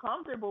people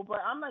uncomfortable, but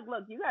I'm like,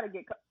 look, you got to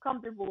get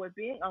comfortable with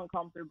being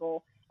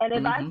uncomfortable. And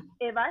if I Mm-hmm.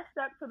 if I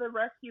step to the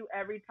rescue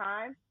every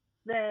time,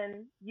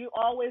 then you're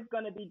always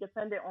going to be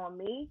dependent on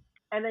me,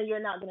 and then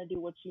you're not going to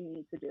do what you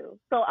need to do.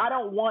 So I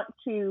don't want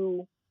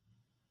to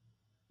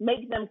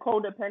make them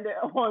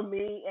codependent on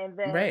me, and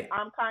then Right.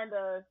 I'm kind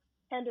of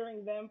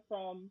hindering them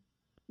from,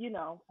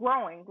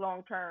 growing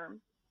long term.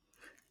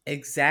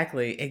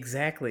 Exactly,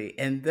 exactly.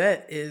 And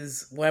that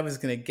is what I was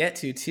going to get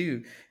to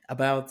too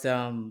about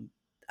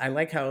I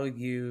like how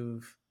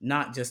you've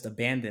not just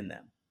abandoned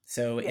them.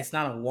 So Yeah, it's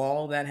not a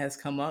wall that has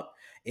come up.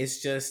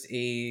 It's just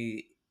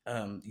a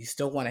you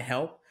still want to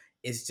help.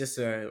 It's just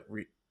a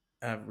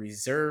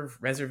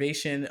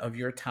reservation of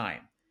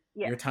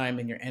yeah, your time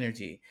and your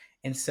energy.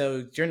 And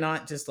so you're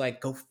not just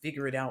like go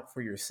figure it out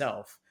for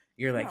yourself.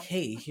 You're like, no,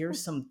 "Hey,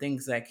 here's some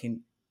things that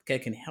can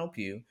help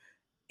you,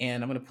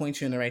 and I'm going to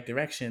point you in the right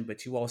direction,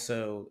 but you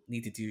also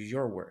need to do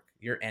your work,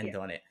 your yeah, end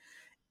on it."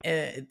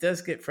 And it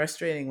does get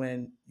frustrating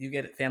when you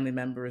get family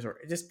members or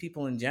just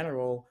people in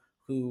general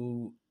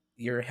who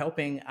you're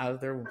helping out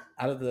of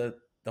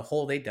the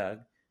hole they dug.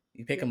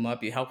 You pick yeah, them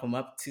up, you help them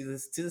up to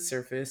the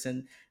surface,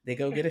 and they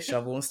go get a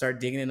shovel and start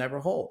digging another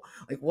hole.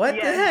 Like,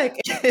 what the yes,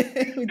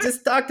 heck? We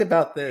just talked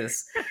about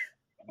this.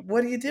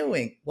 What are you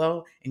doing?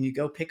 Well, and you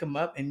go pick them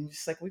up, and you're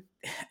just like, we,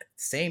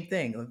 same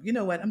thing. Like, you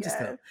know what? I'm just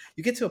gonna. yes,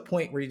 You get to a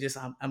point where you just,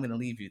 I'm gonna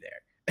leave you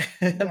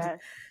there. yes.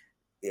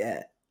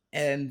 Yeah,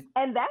 and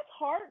And that's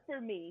hard for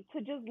me to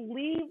just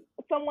leave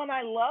someone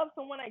I love,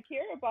 someone I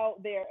care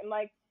about there. And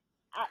like,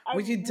 I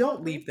well, you more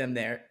don't leave them recently,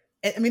 there.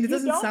 I mean, it you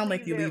doesn't don't sound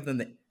like leave you there. leave them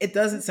there. It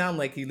doesn't sound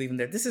like you leave them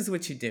there. This is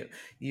what you do.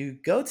 You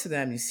go to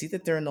them, you see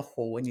that they're in the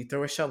hole, and you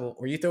throw a shovel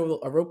or you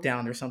throw a rope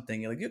down or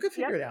something. You're like, you can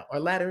figure Yep, it out. Or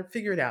ladder,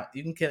 figure it out.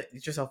 You can get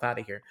yourself out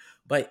of here.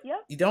 But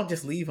yep. you don't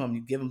just leave them,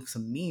 you give them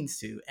some means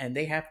to, and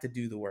they have to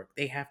do the work.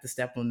 They have to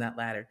step on that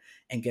ladder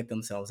and get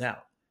themselves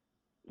out.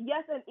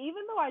 Yes, and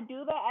even though I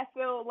do that, I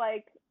feel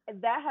like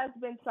that has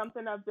been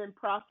something I've been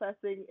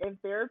processing in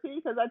therapy,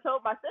 because I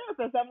told my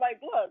therapist, I'm like,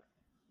 look,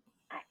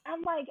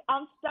 I'm like,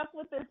 I'm stuck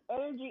with this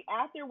energy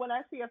after when I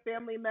see a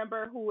family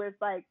member who is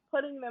like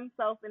putting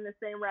themselves in the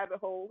same rabbit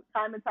hole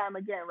time and time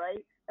again,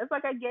 right? It's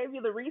like I gave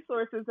you the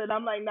resources, and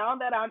I'm like, now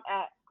that I'm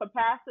at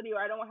capacity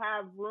or I don't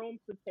have room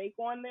to take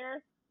on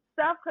their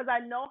stuff, because I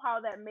know how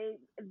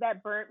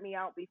that burnt me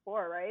out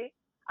before, right?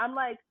 I'm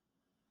like,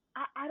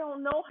 I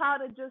don't know how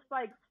to just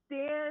like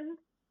stand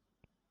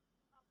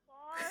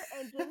far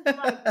and just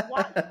like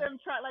watch them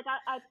try. Like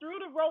I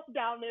threw the rope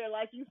down there,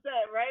 like you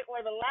said, right,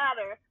 or the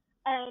ladder,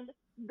 and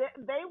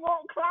they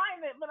won't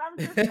climb it. But I'm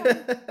just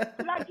like,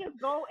 should I just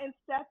go and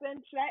step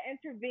in? Should I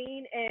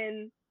intervene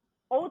and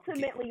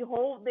ultimately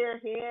hold their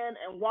hand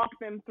and walk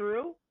them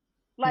through?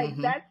 Like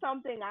Mm-hmm. that's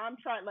something I'm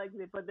trying. Like,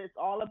 but it's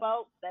all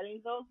about setting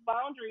those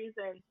boundaries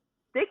and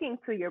sticking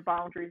to your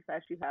boundaries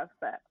that you have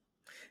set.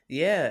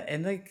 Yeah,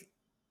 and like,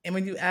 and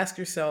when you ask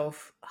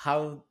yourself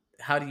how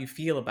do you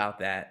feel about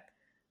that,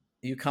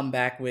 you come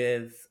back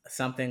with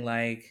something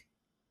like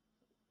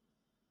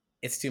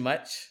it's too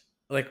much.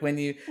 Like when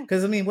you,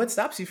 because I mean, what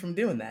stops you from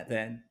doing that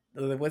then?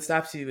 Like, what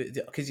stops you?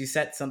 Because you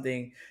set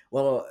something.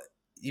 Well,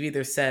 you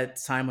either set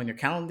time on your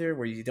calendar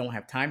where you don't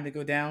have time to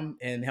go down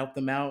and help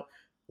them out,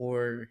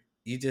 or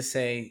you just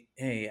say,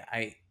 "Hey,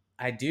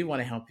 I do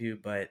want to help you,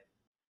 but."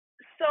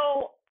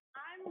 So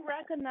I'm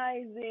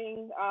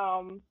recognizing,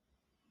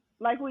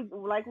 like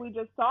we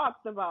just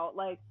talked about,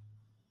 like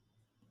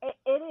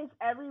it is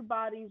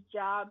everybody's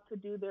job to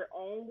do their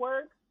own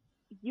work.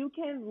 You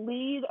can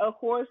lead a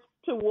horse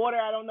to water.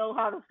 I don't know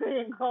how the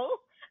saying goes.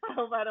 I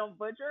hope I don't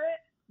butcher it.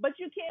 But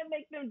you can't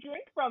make them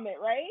drink from it,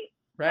 right?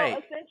 So Right.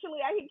 essentially,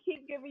 I can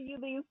keep giving you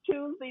these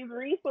tools, these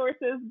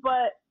resources,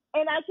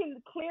 and I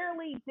can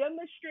clearly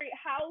demonstrate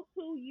how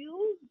to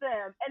use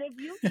them. And if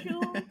you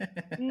choose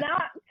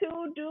not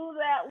to do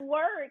that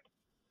work,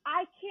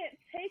 I can't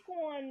take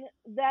on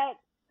that.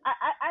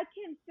 I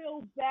can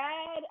feel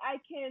bad. I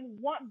can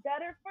want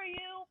better for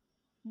you,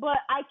 but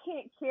I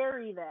can't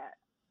carry that.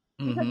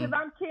 Because if Mm-hmm.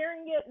 I'm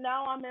carrying it,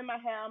 now I'm in my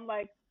head, I'm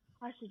like,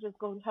 I should just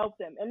go help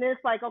them. And it's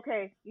like,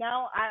 okay,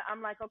 now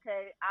I'm like,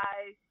 okay,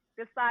 I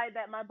decide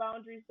that my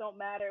boundaries don't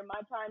matter,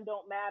 my time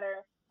don't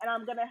matter, and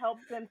I'm going to help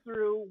them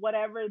through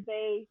whatever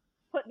they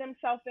put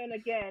themselves in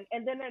again.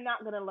 And then they're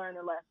not going to learn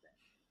a lesson.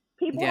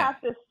 People Yeah.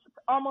 have to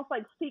almost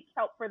like seek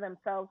help for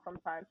themselves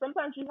sometimes.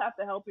 Sometimes you have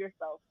to help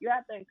yourself. You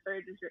have to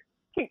encourage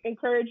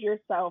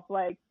yourself.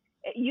 Like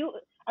you,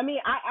 I mean,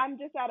 I'm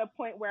just at a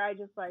point where I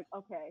just like,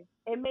 okay,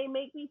 it may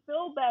make me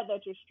feel bad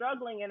that you're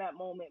struggling in that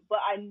moment, but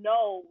I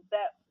know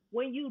that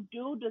when you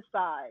do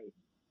decide,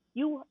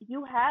 you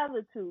have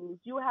the tools,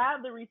 you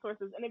have the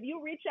resources, and if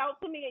you reach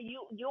out to me and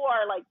you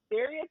are like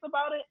serious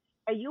about it,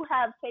 and you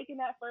have taken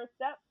that first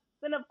step,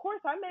 then of course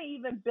I may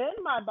even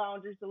bend my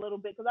boundaries a little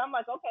bit, because I'm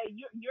like, okay,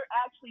 you're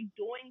actually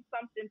doing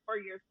something for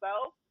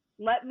yourself.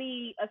 Let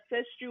me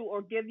assist you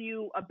or give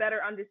you a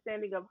better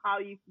understanding of how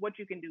you what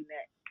you can do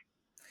next.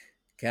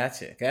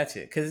 Gotcha, gotcha.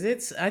 Because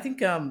it's, I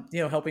think,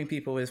 helping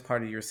people is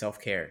part of your self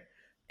care.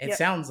 Yep. It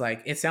sounds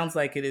like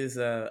it is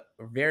a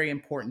very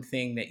important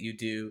thing that you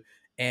do,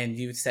 and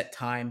you set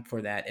time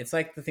for that. It's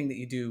like the thing that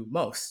you do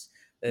most.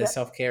 Yep.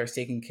 Self care is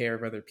taking care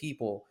of other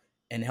people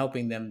and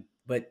helping them.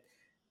 But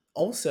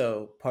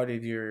also part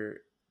of the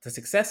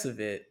success of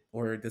it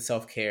or the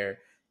self-care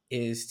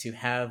is to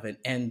have an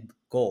end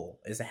goal,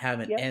 is to have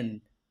an Yep.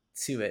 end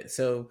to it.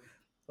 So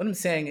what I'm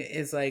saying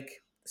is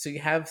like, so you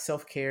have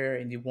self-care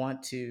and you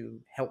want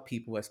to help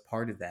people as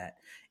part of that,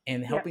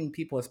 and Yep. helping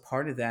people as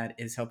part of that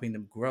is helping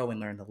them grow and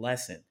learn the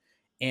lesson.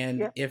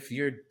 And Yep. if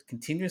you're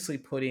continuously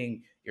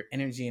putting your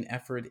energy and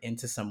effort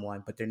into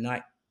someone but they're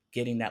not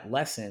getting that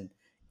lesson,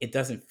 it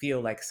doesn't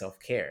feel like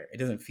self-care, it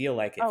doesn't feel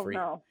like it Oh for you.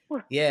 no.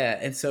 Yeah,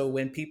 and so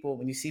when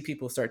you see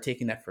people start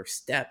taking that first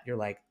step, you're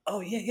like,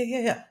 oh yeah, yeah, yeah,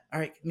 yeah. All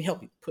right, let me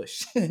help you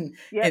push,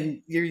 Yep.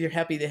 and you're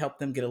happy to help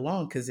them get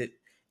along because it,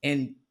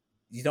 and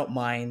you don't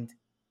mind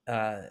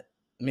uh,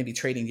 maybe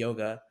trading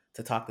yoga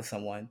to talk to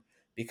someone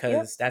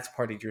Yep. because that's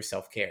part of your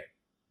self care.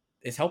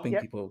 It's helping Yep.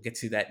 people get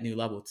to that new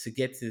level, to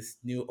get to this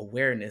new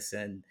awareness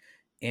and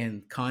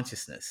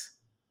consciousness.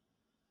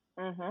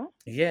 Mhm.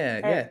 Yeah,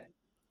 And yeah,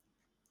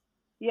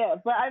 yeah,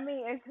 but I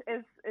mean,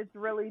 it's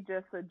really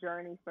just a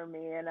journey for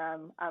me, and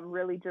I'm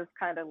really just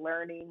kind of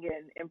learning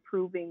and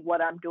improving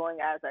what I'm doing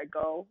as I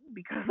go.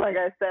 Because, like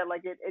I said,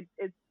 like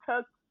it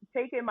took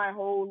taking my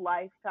whole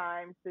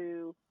lifetime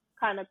to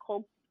kind of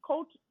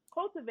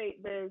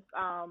cultivate this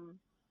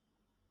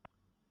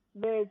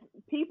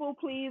people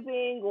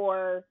pleasing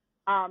or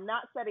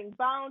not setting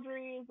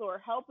boundaries or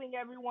helping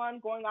everyone,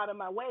 going out of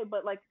my way.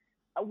 But like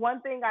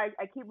one thing I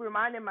keep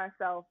reminding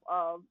myself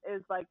of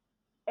is like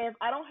if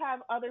I don't have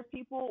other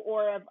people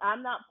or if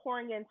I'm not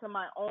pouring into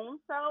my own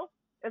self,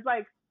 it's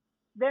like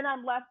then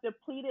I'm left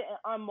depleted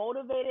and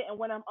unmotivated. And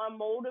when I'm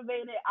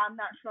unmotivated, I'm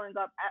not showing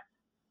up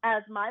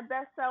as my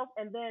best self.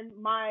 And then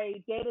my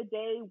day to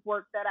day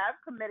work that I've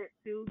committed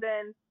to,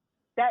 then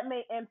that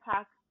may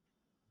impact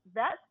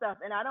that stuff.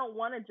 And I don't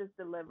want to just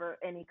deliver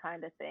any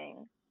kind of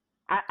thing.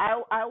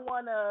 I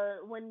want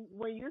to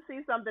when you see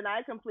something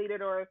I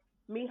completed or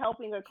me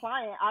helping a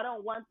client, I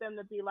don't want them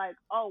to be like,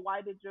 oh,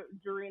 why did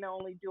Jarena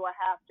only do a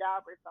half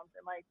job or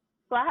something like.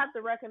 So I have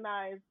to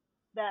recognize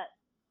that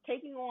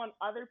taking on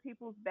other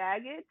people's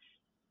baggage,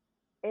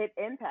 it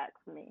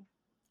impacts me.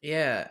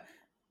 yeah.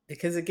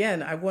 Because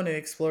again, I want to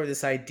explore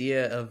this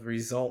idea of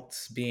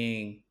results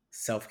being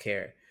self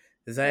care.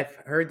 Because Yep. I've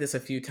heard this a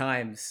few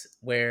times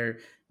where,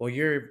 well,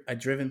 you're a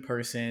driven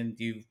person.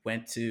 You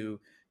went to,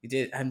 you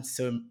did. I'm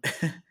so,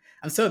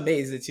 I'm so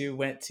amazed that you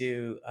went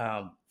to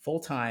full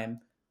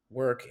time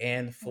work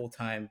and full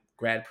time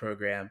grad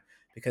program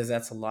because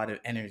that's a lot of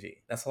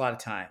energy. That's a lot of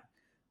time.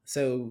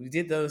 So you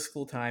did those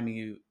full time.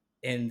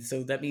 And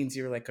so that means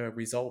you're like a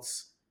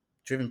results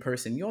driven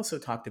person. You also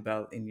talked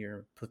about in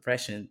your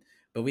profession,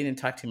 but we didn't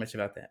talk too much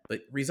about that.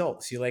 But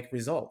results, you like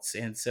results,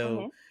 and so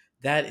Mhm.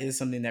 that is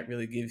something that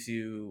really gives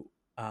you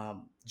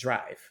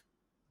drive.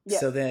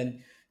 Yes. So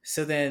then,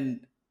 so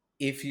then,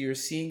 if you're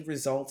seeing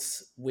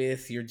results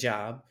with your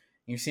job,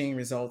 you're seeing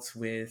results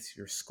with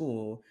your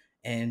school,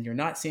 and you're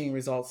not seeing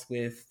results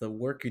with the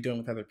work you're doing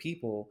with other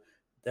people,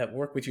 that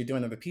work which you're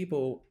doing with other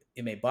people,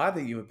 it may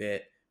bother you a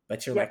bit,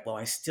 but you're Yep. like, well,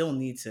 I still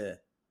need to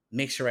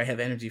make sure I have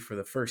energy for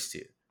the first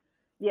two.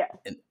 Yes.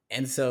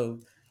 And so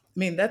I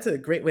mean that's a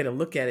great way to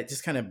look at it,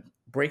 just kind of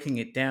breaking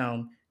it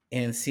down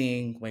and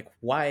seeing like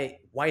why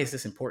is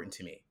this important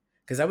to me,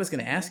 because I was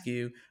going to Mhm. ask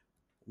you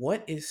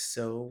what is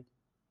so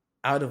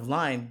out of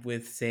line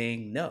with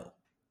saying no,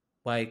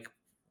 like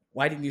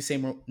why didn't you say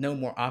no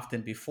more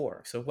often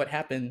before? So what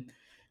happened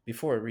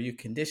before? Were you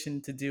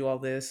conditioned to do all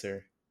this,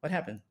 or what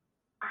happened?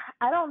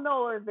 I don't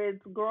know if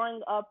it's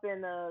growing up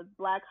in a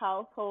black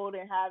household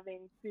and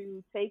having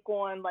to take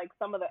on like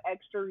some of the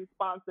extra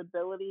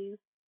responsibilities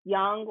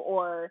young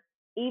or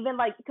even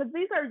like because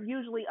these are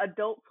usually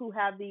adults who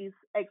have these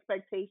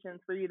expectations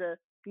for you to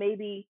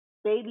maybe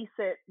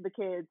babysit the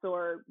kids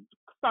or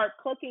start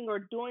cooking or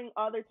doing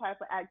other type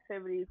of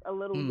activities a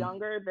little Mm,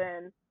 younger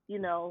than you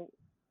know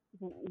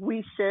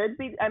we should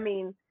be. I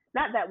mean,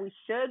 not that we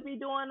should be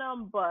doing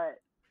them, but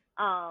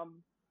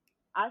um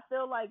I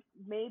feel like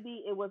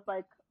maybe it was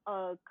like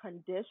a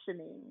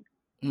conditioning.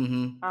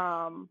 mm-hmm.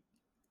 Um,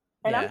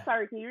 and I'm Yeah.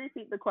 sorry, can you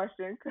repeat the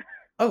question?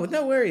 Oh,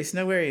 no worries,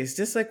 no worries.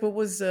 Just like what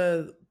was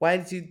why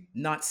did you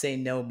not say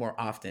no more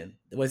often?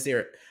 Was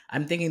there,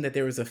 I'm thinking that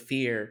there was a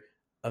fear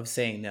of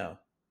saying no.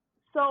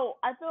 So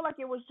I feel like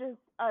it was just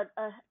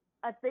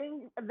a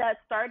thing that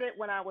started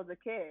when I was a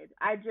kid.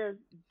 I just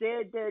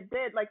did.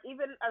 Like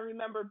even I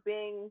remember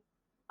being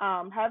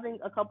having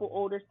a couple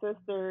older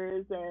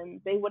sisters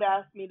and they would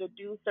ask me to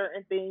do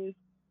certain things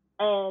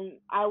and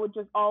I would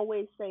just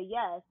always say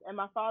yes. And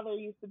my father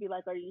used to be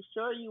like, "Are you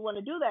sure you want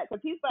to do that?"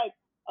 Because he's like,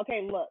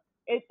 "Okay, look,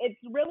 it's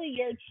really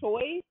your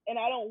choice, and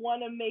I don't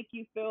want to make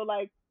you feel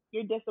like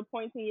you're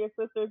disappointing your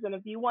sisters. And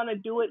if you want to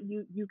do it,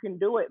 you can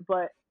do it.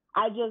 But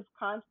I just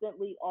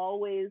constantly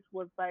always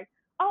was like,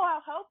 "Oh,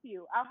 I'll help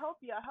you. I'll help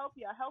you. I'll help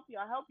you. I'll help you.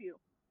 I'll help you."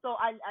 So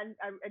I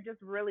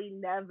just really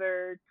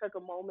never took a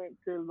moment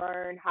to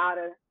learn how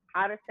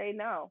to say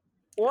no.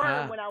 Or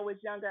Ah, when I was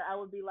younger, I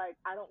would be like,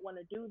 "I don't want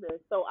to do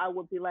this." So I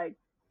would be like,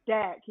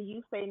 "Dad, can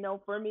you say no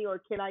for me, or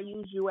can I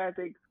use you as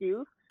an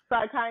excuse?" So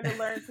I kind of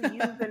learned to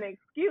use an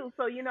excuse.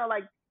 So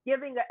like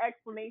giving an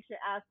explanation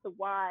as to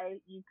why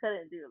you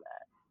couldn't do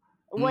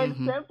that. when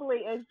Hmm. simply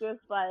it's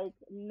just like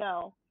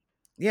no.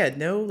 Yeah,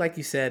 no, like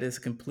you said, is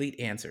a complete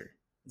answer.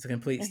 It's a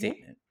complete Mhm.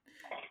 statement.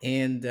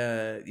 And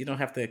you don't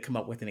have to come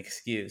up with an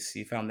excuse.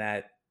 You found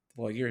that,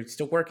 well, you're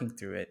still working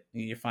through it.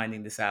 And you're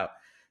finding this out.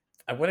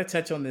 I want to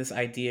touch on this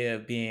idea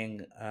of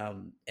being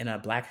in a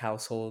Black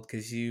household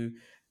because you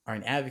are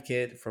an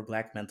advocate for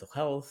Black mental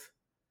health.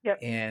 Yep.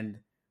 And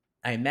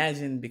I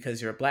imagine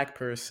because you're a Black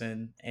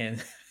person,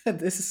 and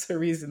this is the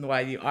reason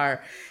why you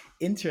are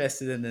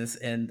interested in this.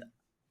 And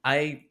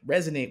I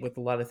resonate with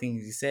a lot of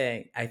things you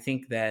say. I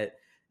think that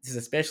this is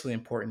especially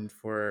important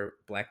for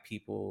Black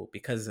people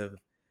because of,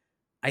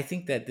 I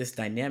think that this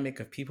dynamic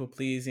of people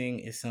pleasing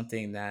is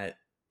something that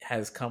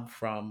has come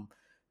from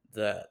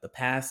the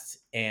past,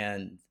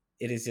 and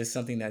it is just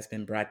something that's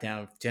been brought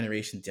down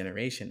generation to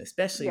generation,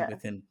 especially Yes.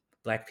 within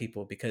Black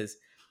people. Because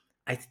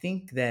I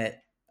think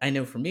that, I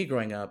know for me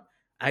growing up,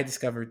 I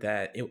discovered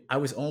that I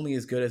was only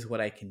as good as what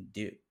I can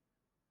do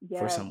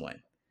for Yes.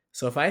 someone.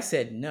 So if I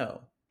said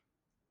no,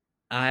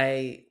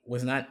 I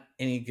was not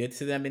any good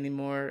to them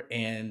anymore.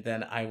 And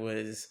then I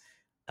was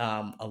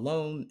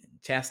alone,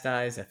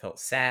 chastised. I felt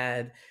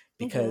sad Mhm.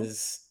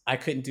 because I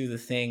couldn't do the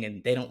thing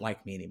and they don't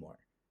like me anymore.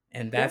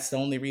 And Yep. that's the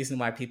only reason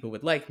why people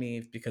would like me,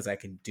 is because I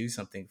can do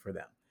something for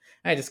them.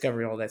 I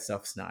discovered all that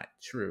stuff's not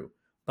true,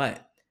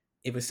 but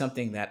it was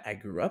something that I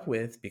grew up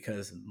with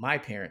because my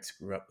parents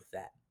grew up with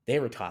that. They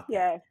were taught that.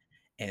 Yes.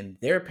 And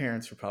their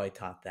parents were probably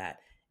taught that.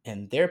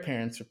 And their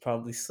parents were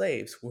probably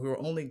slaves who were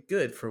only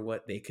good for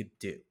what they could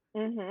do.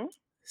 Mhm.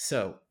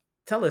 So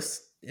tell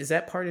us, is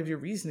that part of your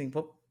reasoning?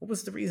 What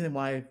was the reason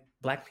why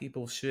Black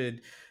people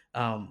should,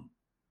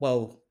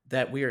 well,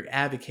 that we are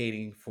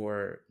advocating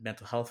for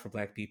mental health for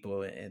Black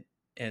people,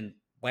 and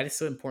why it's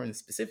so important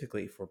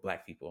specifically for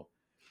Black people?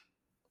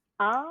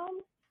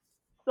 Um.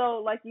 So,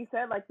 like you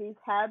said, like these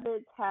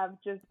habits have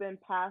just been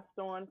passed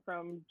on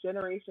from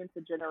generation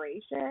to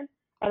generation,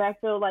 and I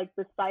feel like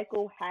the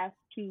cycle has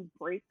to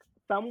break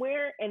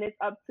somewhere, and it's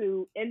up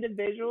to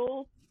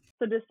individuals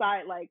to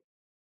decide, like,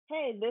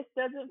 hey, this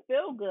doesn't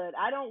feel good.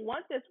 I don't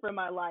want this for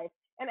my life.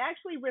 And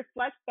actually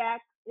reflect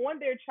back on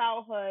their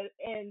childhood.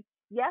 And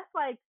yes,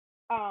 like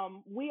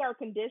we are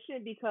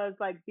conditioned because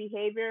like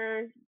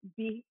behavior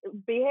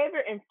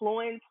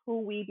influence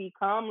who we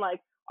become, like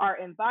our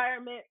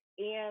environment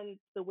and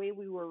the way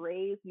we were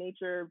raised,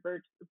 nature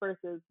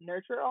versus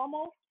nurture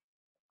almost.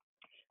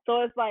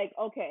 So it's like,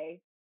 okay,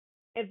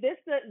 if this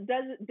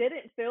doesn't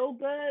didn't feel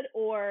good,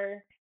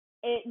 or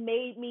it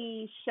made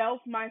me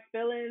shelf my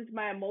feelings,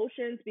 my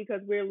emotions,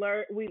 because we're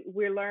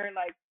learned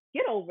like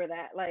get over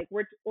that, like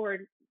we're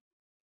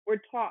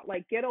taught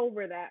like get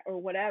over that or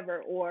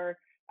whatever, or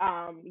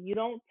you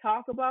don't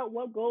talk about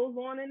what goes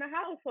on in the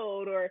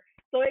household, or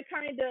so it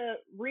kind of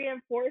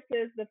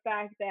reinforces the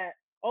fact that,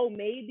 oh,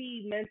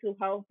 maybe mental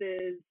health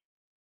is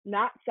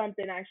not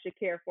something I should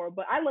care for.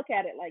 But I look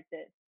at it like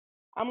this.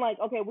 I'm like,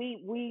 okay,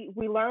 we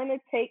learn to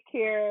take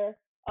care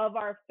of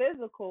our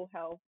physical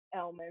health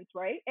elements,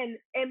 right? And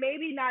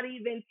maybe not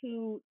even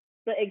to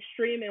the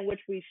extreme in which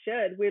we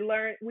should. We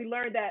learn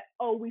that,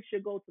 oh, we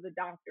should go to the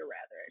doctor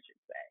rather, I should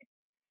say.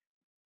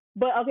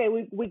 But okay,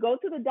 we go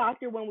to the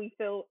doctor when we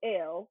feel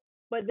ill,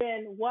 but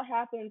then what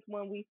happens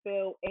when we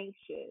feel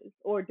anxious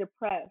or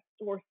depressed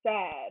or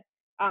sad?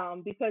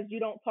 Because you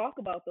don't talk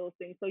about those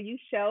things. So you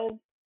shelf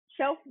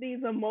these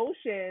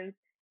emotions,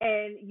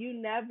 and you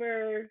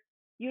never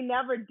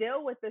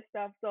deal with this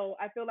stuff. So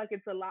I feel like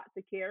it's a lot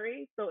to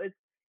carry. So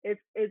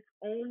it's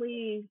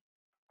only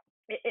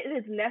it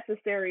is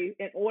necessary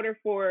in order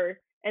for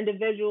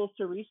individuals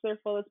to reach their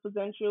fullest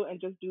potential and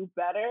just do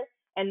better,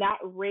 and not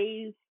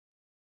raise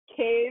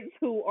kids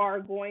who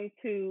are going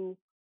to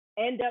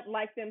end up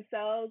like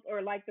themselves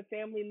or like the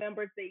family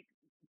members they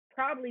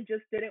probably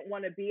just didn't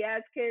want to be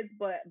as kids,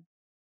 but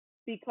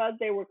because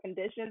they were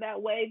conditioned that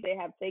way, they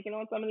have taken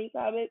on some of these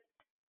habits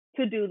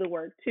to do the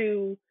work,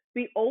 to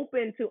be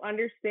open to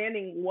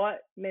understanding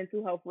what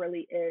mental health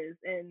really is.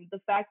 And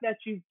the fact that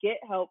you get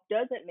help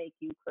doesn't make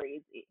you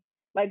crazy.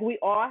 Like, we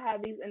all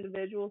have these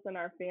individuals in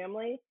our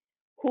family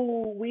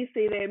who we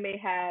see they may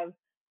have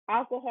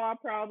alcohol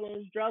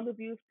problems, drug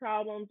abuse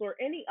problems, or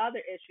any other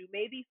issue,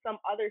 maybe some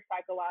other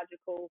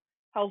psychological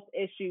health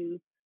issues.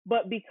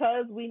 But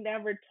because we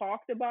never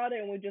talked about it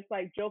and we just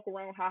like joke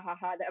around, ha ha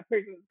ha, that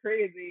person's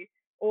crazy,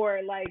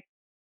 or like,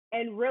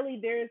 and really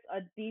there's a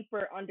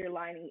deeper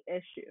underlying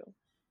issue.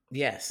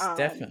 Yes, Um,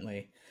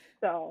 definitely.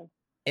 so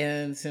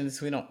And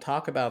since we don't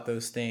talk about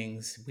those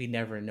things, we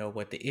never know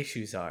what the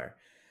issues are.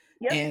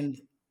 yep.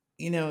 And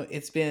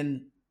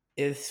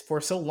it's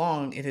for so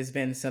long, it has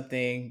been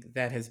something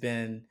that has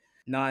been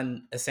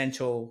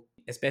non-essential,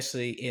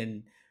 especially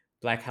in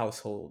Black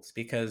households,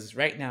 because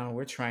right now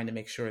we're trying to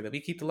make sure that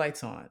we keep the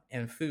lights on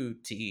and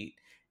food to eat,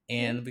 Mhm.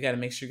 and we got to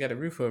make sure we got a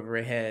roof over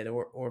our head,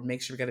 or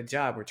make sure we got a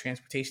job or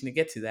transportation to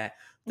get to that,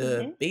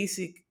 the Mhm.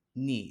 basic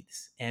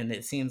needs. And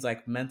it seems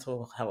like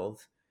mental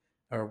health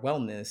or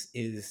wellness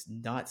is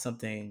not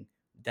something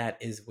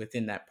that is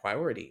within that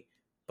priority.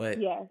 but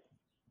Yes.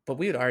 but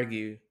we would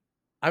argue,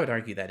 I would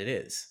argue that it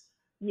is.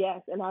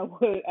 Yes, and I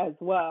would as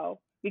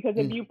well. Because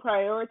if Mm. you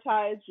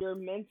prioritize your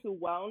mental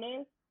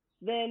wellness,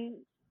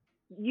 then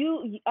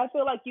I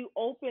feel like you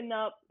open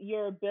up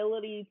your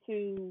ability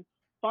to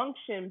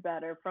function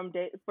better from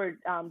day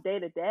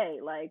to day.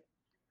 Like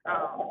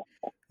um,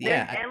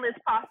 there's Yeah, endless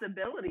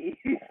possibilities.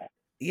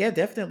 yeah,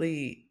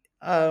 definitely.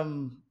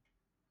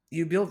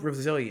 You build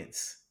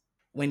resilience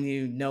when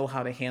you know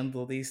how to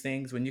handle these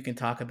things. When you can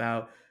talk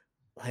about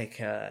like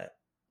I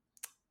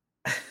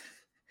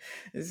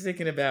was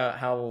thinking about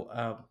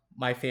how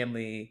my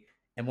family,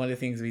 and one of the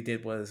things we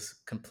did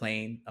was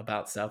complain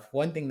about stuff.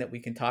 One thing that we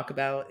can talk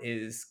about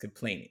is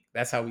complaining.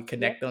 That's how we Yeah.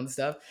 connect on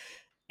stuff.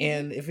 Mhm.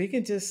 And if we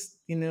can just,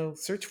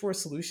 search for a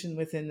solution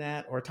within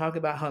that, or talk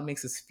about how it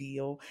makes us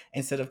feel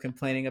instead of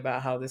complaining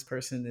about how this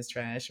person is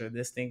trash or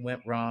this thing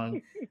went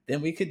wrong,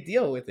 then we could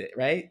deal with it,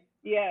 right?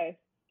 Yes.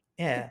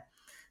 Yeah.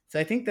 So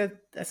I think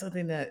that that's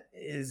something that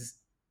is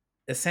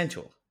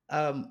essential.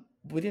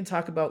 We didn't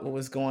talk about what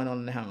was going on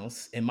in the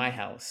house, in my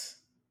house,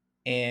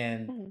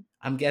 and Mhm.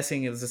 I'm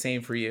guessing it was the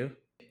same for you.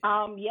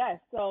 Yes.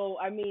 So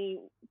I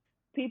mean,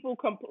 people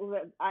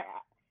I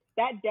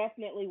that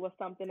definitely was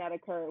something that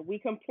occurred. We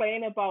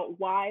complain about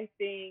why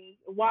things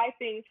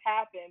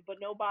happen, but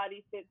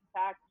nobody sits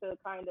back to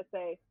kind of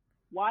say,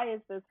 why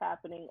is this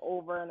happening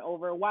over and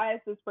over? Why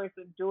is this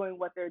person doing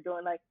what they're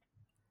doing? Like,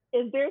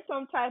 is there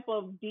some type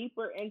of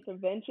deeper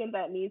intervention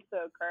that needs to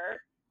occur?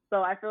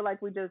 So I feel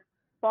like we just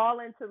fall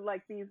into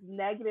like these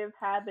negative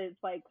habits,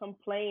 like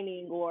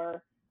complaining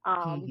or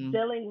Hmm.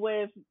 dealing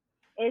with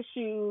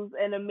issues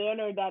in a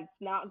manner that's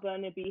not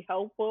going to be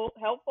helpful,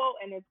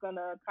 and it's going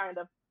to kind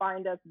of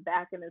find us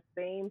back in the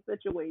same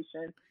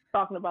situation,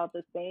 talking about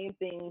the same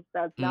things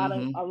that's not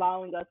Hmm.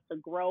 allowing us to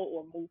grow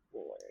or move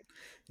forward.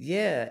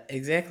 Yeah,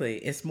 exactly.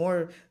 It's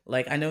more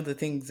like I know the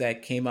things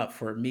that came up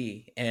for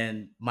me,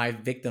 and my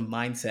victim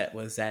mindset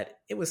was that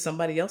it was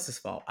somebody else's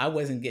fault. I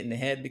wasn't getting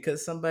ahead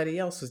because somebody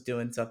else was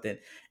doing something,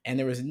 and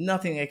there was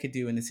nothing I could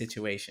do in the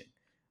situation.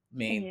 I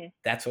mean, Hmm.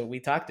 that's what we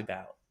talked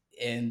about,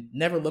 and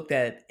never looked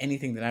at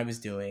anything that I was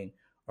doing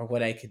or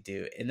what I could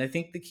do. And I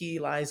think the key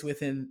lies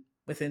within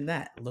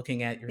that,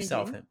 looking at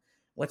yourself Hmm. and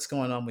what's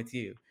going on with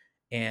you,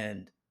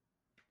 and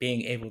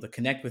being able to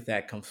connect with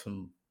that comes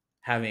from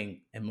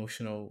having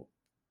emotional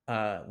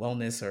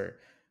wellness. Or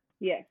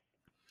Yes.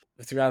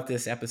 throughout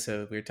this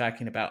episode we were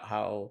talking about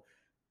how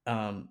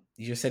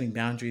you're setting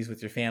boundaries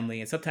with your family,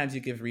 and sometimes you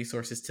give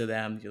resources to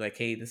them. You're like,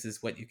 hey, this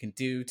is what you can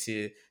do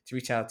to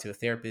reach out to a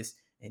therapist.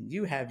 And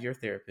you have your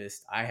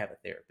therapist, I have a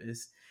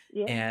therapist,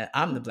 Yeah. and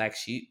I'm the black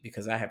sheep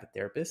because I have a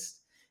therapist.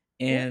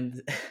 Yeah.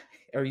 And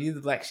are you the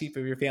black sheep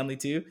of your family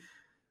too?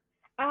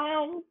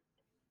 um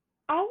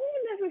I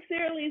wouldn't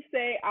necessarily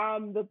say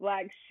I'm the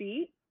black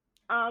sheep,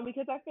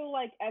 because I feel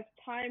like as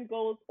time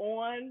goes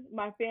on,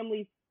 my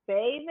family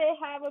say they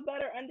have a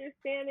better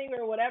understanding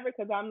or whatever.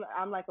 Because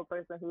I'm like a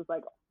person who's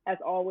like has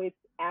always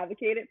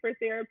advocated for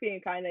therapy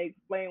and kind of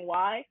explain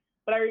why.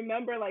 But I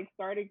remember like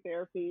starting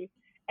therapy,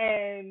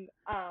 and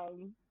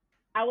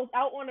I was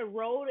out on the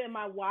road and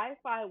my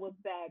Wi-Fi was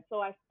bad,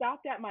 so I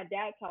stopped at my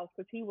dad's house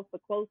because he was the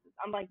closest.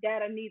 I'm like,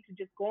 Dad, I need to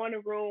just go in the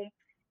room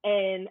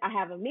and I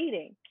have a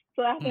meeting.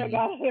 So after I Hmm.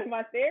 got out of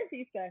my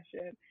therapy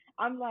session,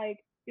 I'm like,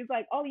 he's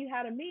like, oh, you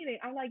had a meeting?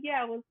 I'm like,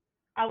 yeah,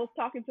 I was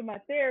talking to my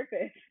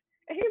therapist.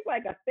 And he's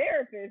like, a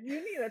therapist? You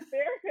need a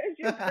therapist?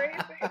 You're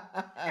crazy.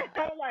 And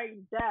I'm like,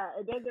 Dad,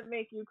 it doesn't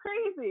make you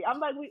crazy. I'm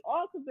like, we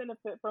all could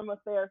benefit from a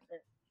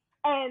therapist.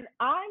 And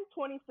I'm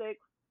 26.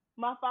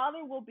 My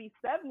father will be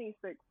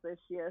 76 this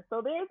year.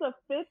 So there's a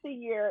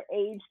 50-year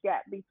age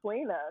gap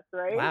between us,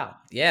 right? Wow.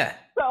 Yeah.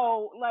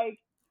 So like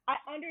I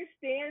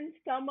understand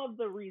some of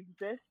the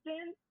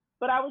resistance,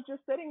 but I was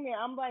just sitting there.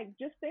 I'm like,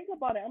 just think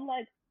about it. I'm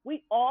like,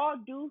 we all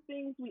do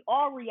things, we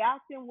all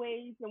react in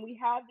ways, and we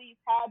have these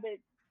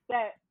habits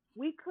that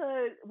we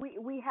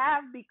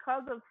have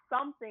because of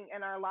something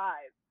in our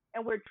lives.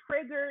 And we're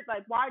triggered,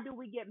 like why do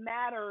we get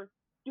mad or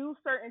do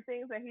certain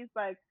things? And he's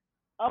like,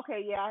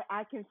 okay, yeah,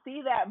 I can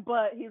see that,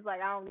 but he's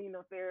like, I don't need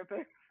no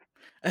therapist.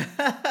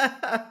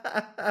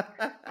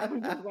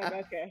 I'm just like,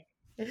 okay.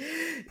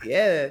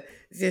 Yeah,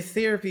 the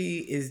therapy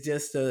is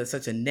just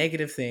such a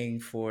negative thing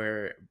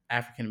for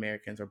African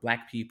Americans or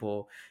Black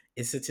people.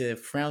 It's such a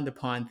frowned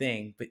upon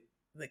thing. But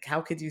like,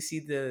 how could you see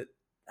the?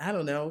 I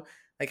don't know.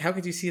 Like, how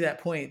could you see that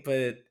point?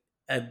 But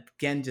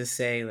again, just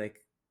say like,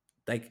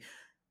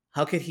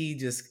 how could he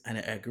just kind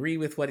of agree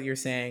with what you're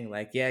saying?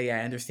 Like, yeah, yeah,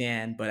 I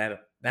understand, but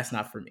that's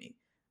not for me.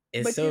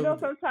 It's But you so know,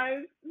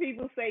 sometimes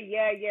people say,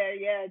 yeah, yeah,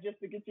 yeah, just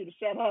to get you to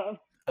shut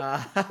up.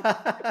 Uh,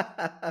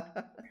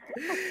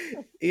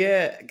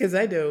 yeah, because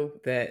I know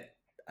that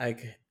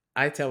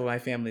I tell my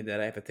family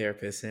that I have a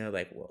therapist, and they're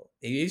like, "Well,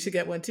 you should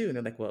get one too." And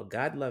they're like, "Well,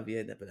 God love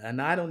you, but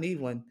no, I don't need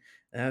one.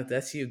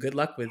 That's you. Good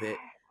luck with it."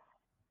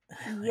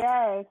 Like,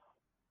 Yes.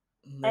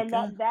 like, And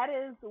that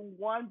is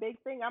one big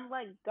thing. I'm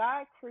like,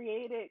 God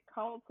created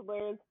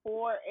counselors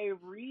for a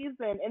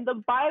reason. In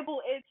the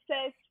Bible, it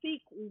says,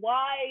 seek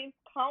wise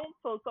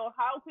counsel. So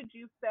how could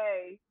you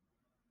say,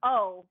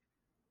 oh,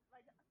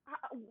 like,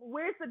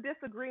 where's the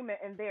disagreement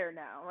in there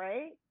now,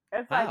 right?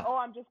 It's like, wow. oh,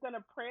 I'm just going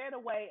to pray it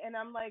away. And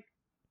I'm like,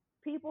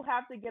 people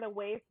have to get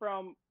away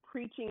from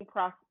preaching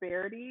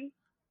prosperity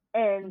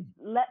and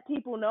let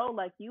people know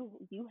like you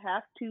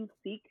have to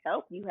seek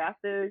help. You have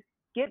to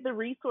get the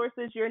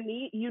resources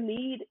you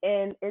need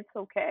and it's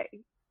okay.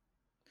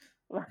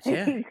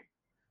 Yeah. Like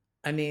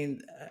I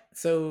mean,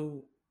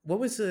 so what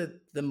was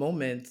the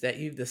moment that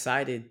you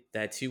decided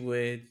that you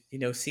would,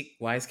 seek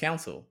wise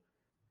counsel?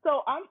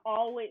 so I'm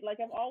always like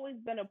I've always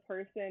been a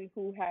person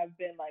who have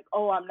been like,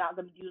 oh, I'm not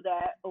gonna do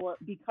that, or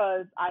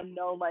because I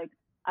know like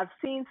I've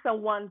seen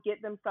someone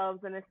get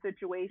themselves in a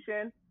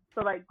situation.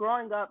 So like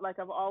growing up, like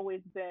I've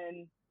always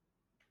been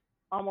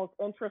almost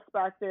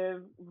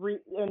introspective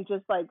and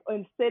just like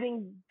and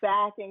sitting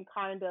back and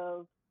kind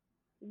of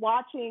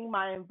watching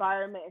my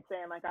environment and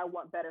saying like I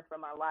want better for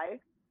my life.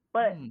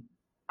 But Hmm.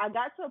 I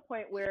got to a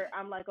point where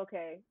I'm like,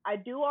 okay, I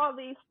do all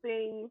these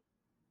things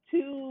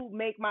to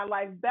make my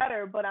life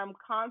better, but I'm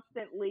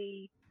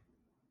constantly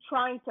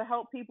trying to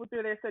help people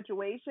through their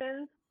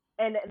situations.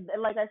 And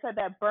like I said,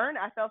 I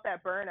felt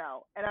that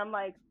burnout. And I'm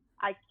like,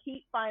 I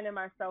keep finding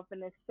myself in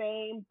the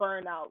same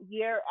burnout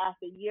year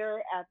after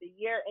year after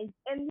year.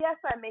 And yes,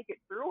 I make it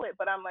through it,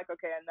 but I'm like,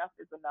 okay, enough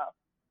is enough.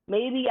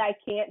 Maybe I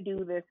can't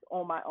do this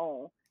on my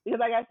own. Because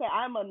like I said,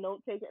 I'm a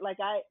note taker. Like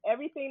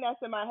everything that's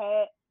in my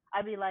head,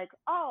 I'd be like,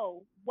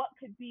 oh, what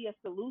could be a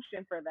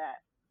solution for that?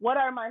 What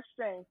are my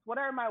strengths? What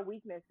are my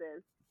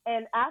weaknesses?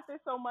 And after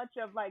so much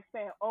of like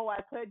saying, oh, I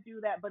could do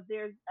that, but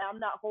I'm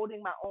not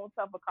holding my own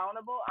self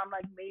accountable. I'm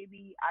like,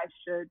 maybe I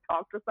should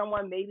talk to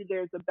someone. Maybe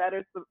there's a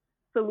better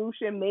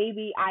solution.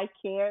 Maybe I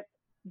can't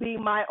be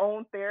my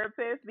own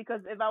therapist,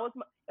 because if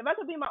I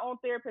could be my own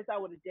therapist, I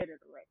would have did it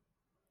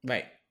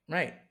Right.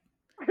 Right.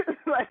 already.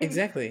 Like,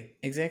 Exactly.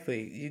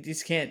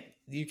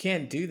 You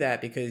can't do that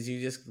because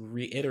you just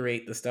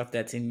reiterate the stuff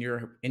that's in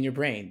your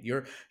brain.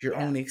 Your yeah,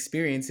 own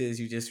experiences,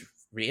 you just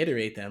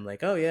reiterate them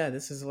like, "Oh yeah,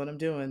 this is what I'm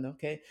doing."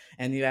 Okay.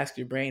 And you ask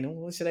your brain, "Well,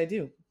 what should I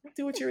do?"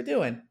 Do what you were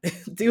doing.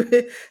 Do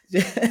it.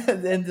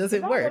 Then does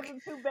it that work?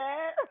 wasn't too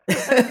bad.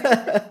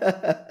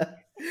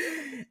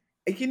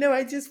 Like,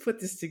 I just put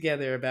this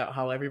together about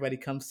how everybody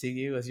comes to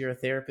you as you're a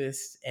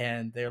therapist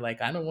and they're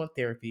like, I don't want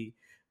therapy,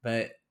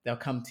 but they'll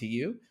come to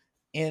you.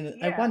 And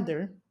yeah.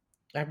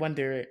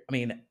 I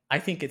mean, I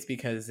think it's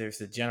because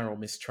there's a general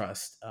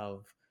mistrust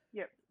of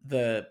Yep.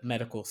 the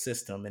medical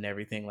system and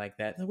everything like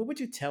that. What would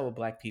you tell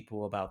Black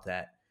people about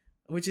that?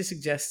 What would you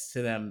suggest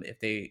to them if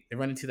they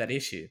run into that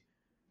issue?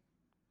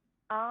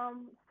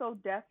 So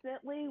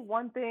definitely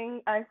one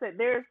thing I said,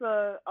 there's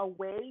a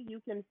way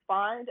you can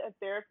find a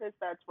therapist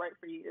that's right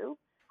for you.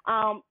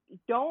 Um,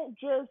 don't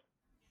just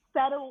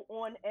settle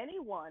on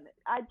anyone.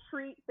 I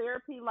treat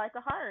therapy like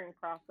a hiring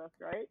process,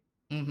 right?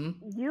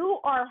 Mm-hmm. You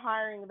are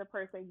hiring the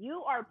person,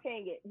 you are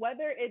paying it,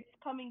 whether it's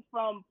coming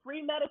from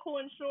free medical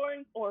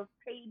insurance or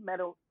paid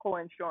medical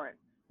insurance.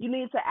 You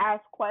need to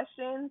ask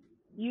questions.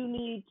 You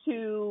need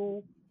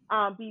to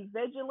be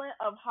vigilant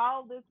of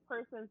how this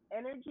person's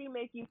energy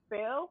make you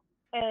feel.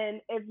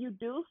 And if you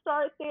do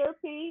start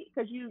therapy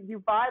because you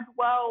vibe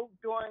well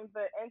during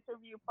the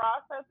interview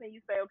process and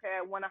you say, okay,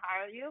 I want to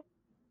hire you,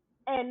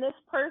 and this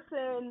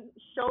person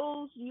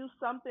shows you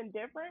something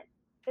different,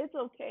 it's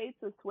okay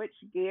to switch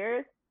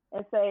gears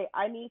and say,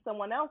 I need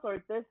someone else,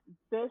 or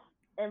this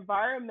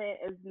environment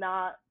is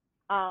not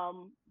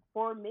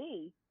for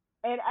me.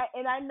 And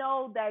I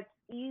know that's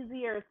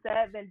easier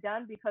said than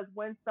done, because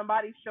when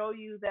somebody show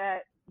you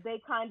that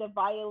they kind of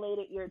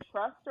violated your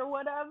trust or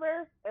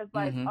whatever, it's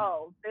like, Mm-hmm.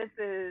 oh, this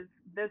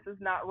is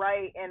not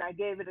right, and I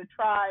gave it a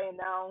try, and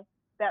now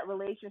that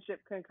relationship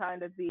can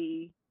kind of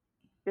be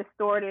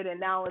distorted, and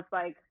now it's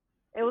like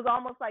it was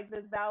almost like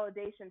this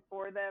validation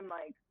for them,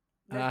 like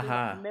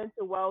Uh-huh.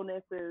 mental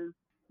wellness is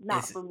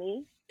not It's for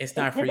me. it's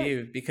not for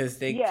you because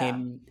they Yeah.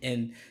 came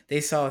and they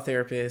saw a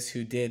therapist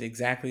who did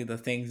exactly the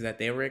things that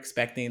they were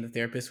expecting the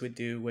therapist would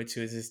do, which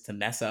was just to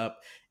mess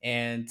up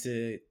and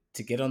to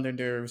get on their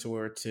nerves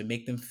or to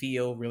make them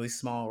feel really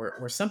small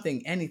or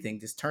something, anything,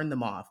 just turn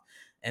them off.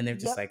 And they're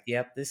just Yep. like,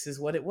 yep, this is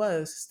what it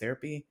was. It's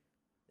therapy.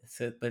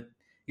 But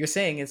you're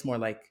saying it's more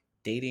like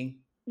dating.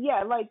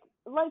 Yeah, like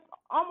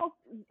almost,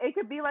 it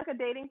could be like a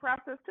dating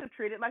process too.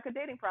 Treat it like a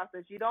dating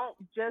process. You don't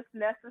just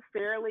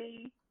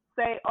necessarily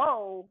say,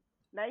 "Oh,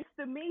 nice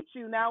to meet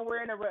you. Now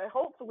we're in a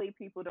hopefully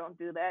people don't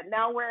do that.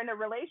 Now we're in a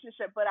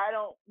relationship, but I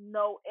don't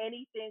know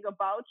anything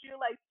about you."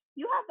 Like,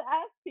 you have to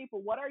ask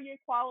people, "What are your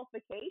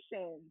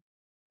qualifications?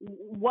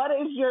 What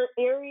is your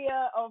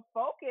area of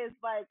focus?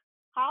 Like,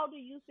 how do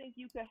you think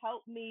you could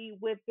help me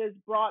with this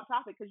broad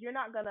topic?" Because you're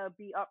not gonna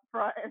be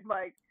upfront and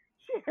like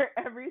share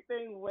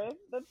everything with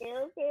the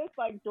therapist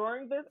like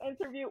during this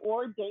interview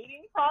or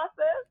dating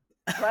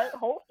process, right?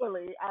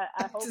 Hopefully,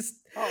 I hope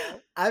just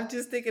so. I'm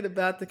just thinking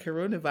about the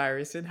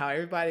coronavirus and how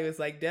everybody was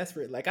like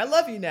desperate, like I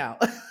love you now,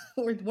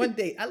 or one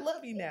day I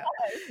love you now.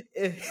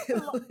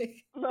 Look,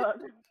 Like, look,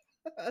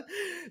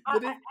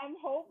 but it I'm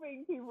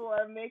hoping people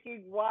are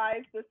making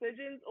wise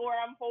decisions, or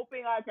I'm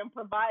hoping I can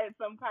provide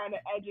some kind of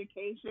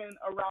education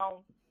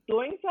around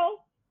doing so.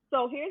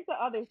 So here's the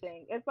other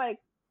thing. It's like,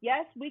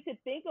 yes, we could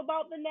think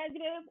about the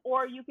negative,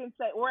 or you can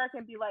say, or I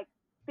can be like,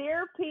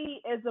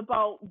 therapy is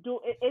about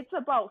it's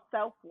about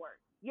self-work.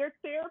 Your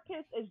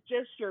therapist is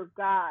just your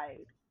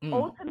guide. Mm.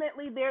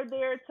 Ultimately, they're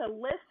there to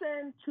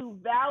listen, to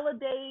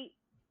validate,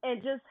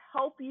 and just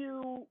help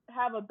you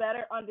have a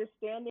better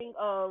understanding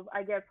of,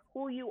 I guess,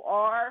 who you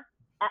are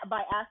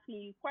by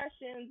asking you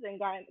questions and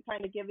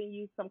kind of giving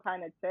you some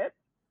kind of tips.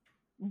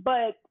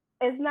 But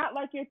it's not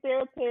like your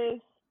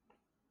therapist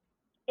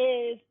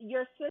is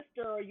your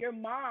sister or your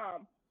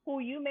mom, who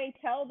you may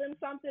tell them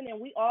something, and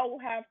we all will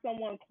have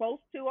someone close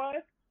to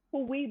us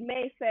who we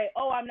may say,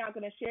 "Oh, I'm not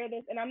going to share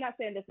this." And I'm not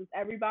saying this is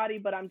everybody,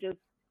 but I'm just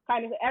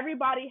kind of,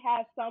 everybody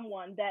has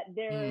someone that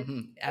they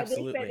say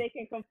Absolutely. they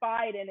can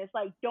confide in. It's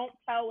like, don't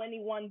tell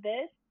anyone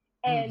this.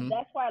 And Hmm.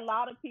 that's why a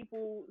lot of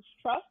people's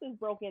trust is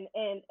broken.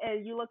 And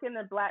as you look in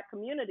the Black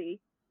community,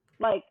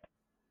 like,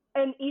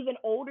 and even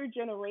older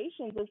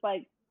generations, it's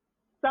like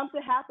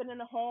something happened in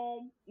the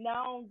home.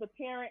 Now the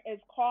parent is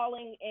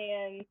calling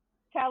and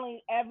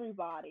telling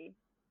everybody,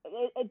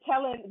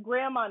 telling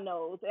grandma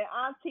knows, and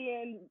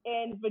auntie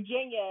in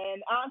Virginia,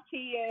 and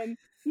auntie in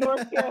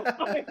North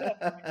Carolina.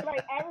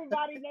 Like,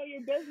 everybody know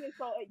your business,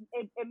 so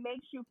it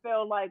makes you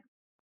feel like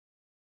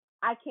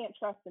I can't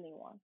trust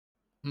anyone.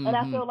 And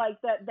I feel Hmm.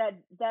 like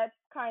that's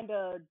kind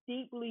of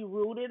deeply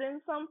rooted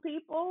in some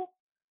people.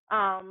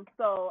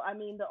 So I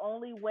mean, the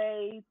only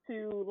way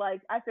to,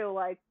 like, I feel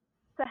like,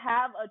 to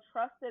have a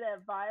trusted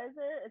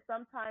advisor is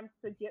sometimes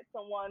to get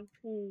someone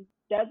who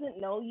doesn't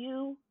know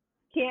you,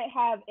 can't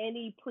have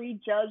any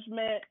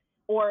prejudgment,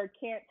 or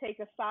can't take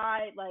a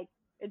side. Like,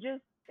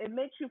 it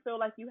makes you feel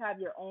like you have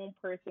your own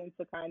person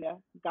to kind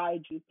of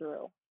guide you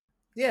through.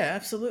 Yeah,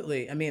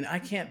 absolutely. I mean, I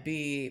can't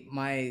be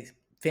my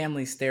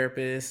family's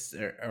therapist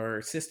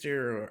or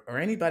sister or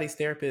anybody's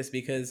therapist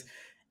because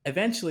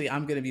eventually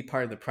I'm going to be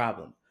part of the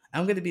problem.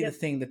 I'm going to be the Yep.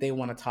 thing that they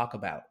want to talk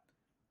about.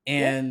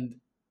 Yep. And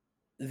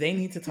they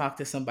need to talk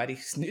to somebody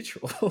who's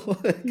neutral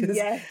because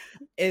Yes.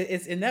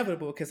 it's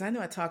inevitable because I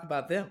know I talk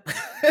about them.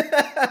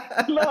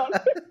 Look.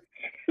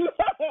 Look.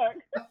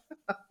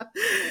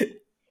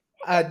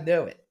 I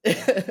know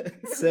it.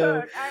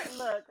 So,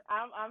 Look.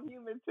 I'm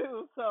human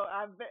too, so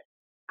I've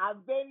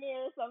been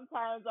there.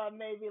 Sometimes I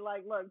may be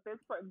like, look,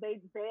 they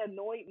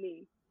annoyed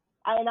me,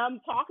 and I'm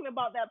talking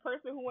about that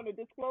person who want to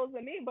disclose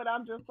to me, but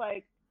I'm just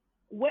like,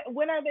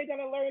 when are they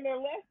gonna learn their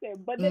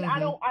lesson? But then hmm,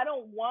 I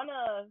don't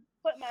wanna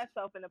put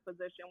myself in a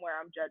position where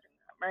I'm judging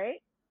them,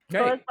 right? So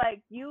right, it's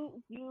like,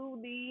 you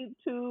need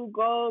to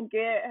go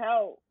get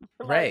help.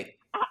 Like, right.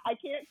 I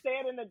can't say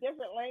it in a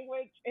different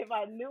language. If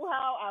I knew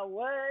how, I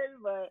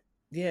would, but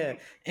Yeah,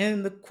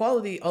 and the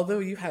quality, although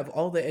you have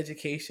all the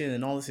education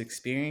and all this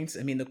experience,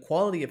 I mean, the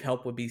quality of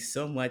help would be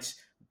so much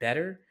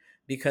better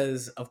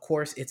because, of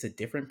course, it's a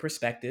different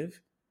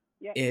perspective.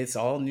 yeah, It's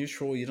all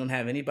neutral. You don't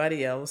have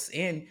anybody else,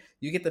 and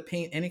you get to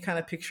paint any kind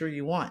of picture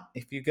you want.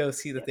 If you go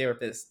see the yeah,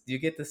 therapist, you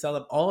get to sell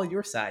up all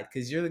your side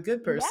because you're the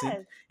good person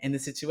yes, in the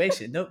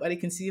situation. Nobody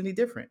can see any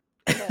different.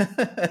 yes.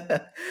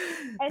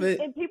 But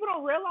And people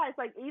don't realize,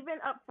 like, even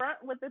up front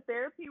with the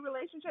therapy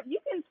relationship, you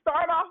can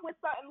start off with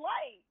something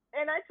light.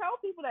 And I tell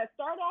people that,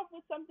 start off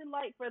with something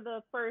light for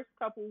the first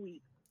couple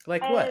weeks,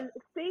 like and what?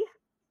 see,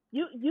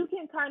 you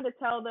can kind of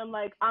tell them,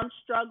 like, I'm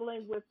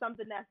struggling with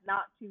something that's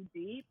not too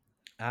deep.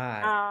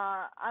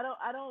 Ah, I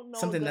don't know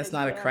a something good that's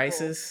not a example.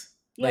 crisis.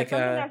 Yeah, Like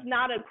something that's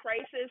not a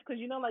crisis, because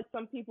like,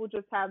 some people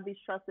just have these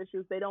trust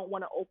issues. They don't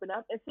want to open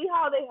up, and see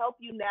how they help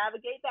you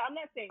navigate that. I'm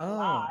not saying oh,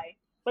 lie,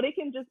 but it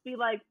can just be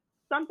like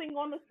something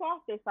on the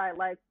softer side,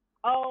 like,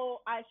 oh,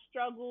 I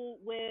struggle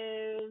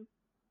with,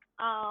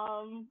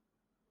 um,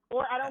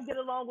 or I don't get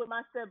along with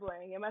my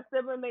sibling, and my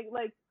sibling make,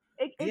 like,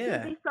 it can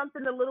yeah, be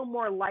something a little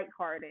more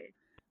lighthearted,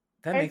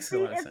 that and makes a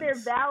see lot of if they're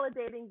sense.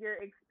 validating your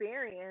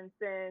experience.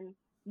 And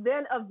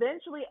then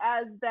eventually,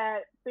 as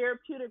that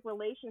therapeutic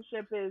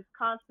relationship is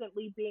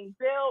constantly being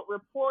built,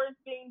 rapport is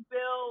being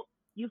built,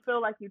 you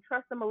feel like you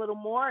trust them a little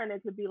more, and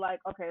it could be like,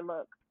 okay,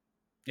 look,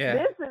 Yeah.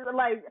 this is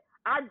like,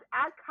 I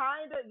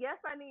kind of, yes,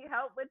 I need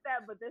help with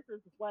that, but this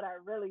is what I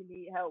really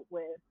need help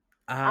with.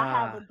 I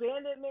have Ah,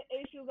 abandonment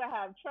issues, I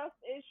have trust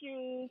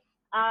issues,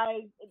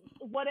 I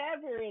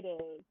whatever it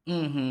is.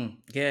 mm-hmm.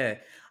 Yeah.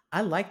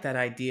 I like that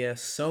idea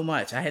so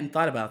much. I hadn't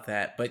thought about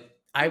that, but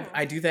Hmm.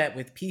 I do that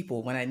with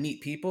people. When I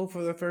meet people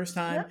for the first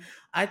time, Yep.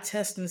 I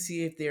test and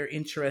see if they're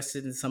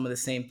interested in some of the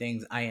same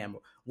things I am.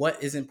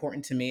 What is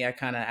important to me, I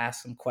kind of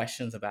ask them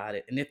questions about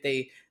it. And if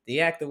they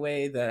act the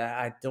way that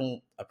I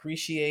don't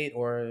appreciate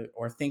or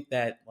think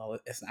that, well,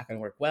 it's not going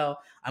to work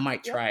well, I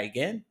might Yep. try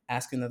again,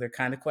 ask another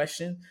kind of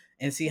question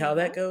and see how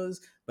that Mhm.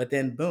 goes. But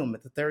then boom,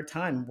 at the third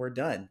time, we're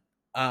done.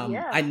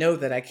 Yeah. I know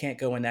that I can't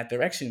go in that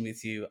direction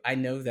with you. I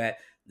know that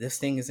this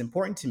thing is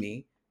important to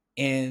me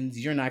and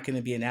you're not going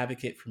to be an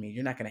advocate for me.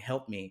 You're not going to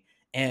help me.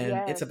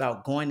 And it's Yes.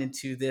 about going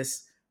into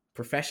this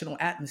professional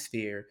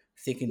atmosphere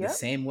thinking the Yep.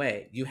 same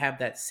way. You have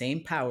that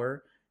same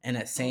power and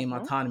that same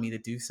Mhm. autonomy to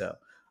do so.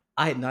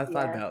 I had not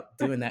thought Yes. about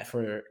doing that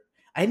for,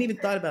 I hadn't even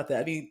thought about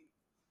that. I mean,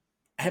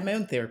 I had my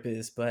own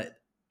therapist,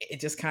 but it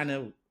just kind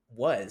of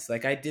was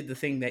like I did the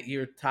thing that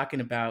you're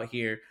talking about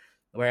here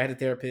where I had a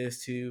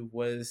therapist who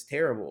was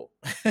terrible.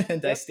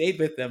 And I Yep. stayed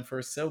with them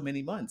for so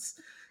many months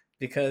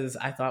because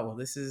I thought, well,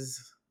 this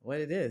is what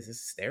it is. This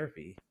is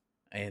therapy.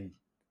 And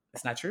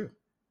it's not true.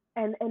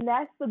 And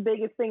that's the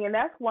biggest thing, and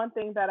that's one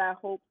thing that I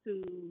hope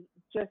to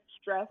just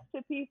stress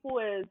to people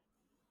is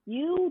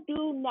you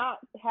do not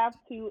have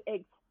to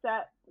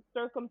accept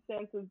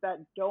circumstances that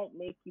don't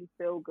make you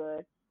feel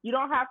good. You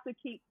don't have to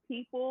keep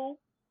people,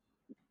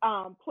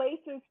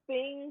 places,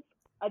 things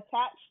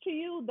attached to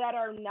you that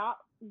are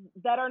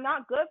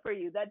not good for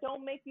you, that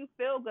don't make you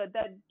feel good,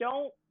 that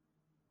don't,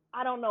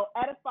 I don't know,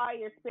 edify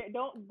your spirit.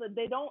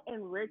 They don't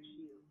enrich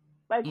you.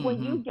 Like when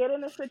Mm-hmm. you get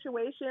in a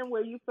situation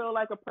where you feel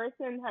like a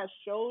person has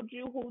showed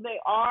you who they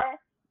are,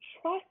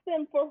 trust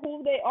them for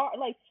who they are.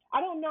 Like I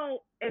don't know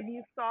if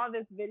you saw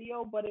this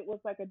video, but it was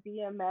like a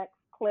DMX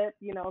clip.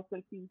 You know,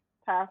 since he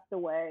passed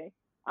away,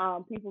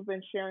 people have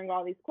been sharing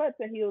all these clips,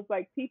 and he was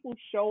like, people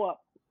show up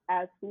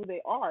as who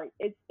they are.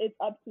 It's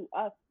up to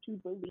us to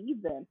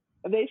believe them.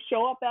 If they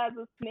show up as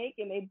a snake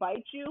and they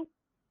bite you,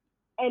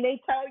 and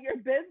they tell your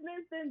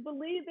business, then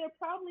believe they're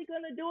probably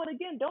going to do it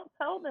again. Don't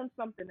tell them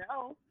something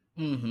else.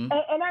 Mm-hmm.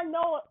 And I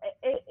know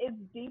it's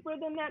deeper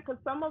than that because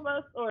some of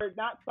us, or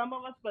not some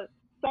of us, but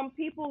some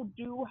people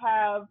do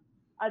have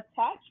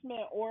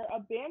attachment or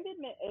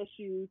abandonment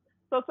issues.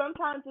 So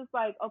sometimes it's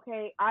like,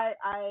 okay, I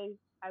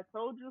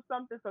told you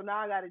something, so now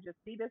I got to just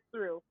see this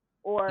through.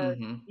 Or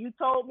Mm-hmm. you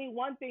told me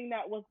one thing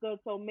that was good,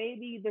 so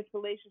maybe this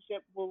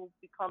relationship will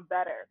become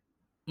better.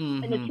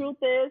 And the Mm-hmm. truth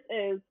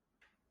is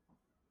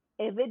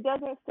if it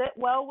doesn't sit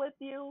well with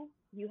you,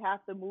 you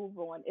have to move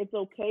on. It's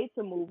okay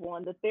to move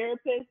on. The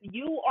therapist,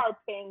 you are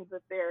paying the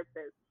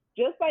therapist.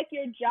 Just like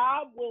your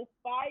job will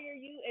fire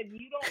you if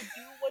you don't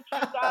do what you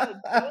gotta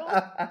do,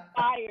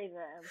 fire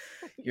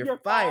them. You're You're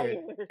fired.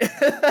 fired.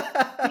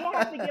 You don't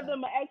have to give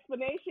them an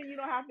explanation. You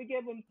don't have to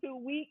give them 2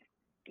 weeks.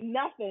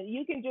 Nothing.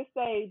 You can just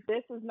say,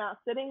 this is not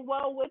sitting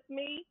well with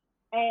me.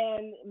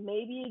 And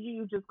maybe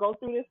you just go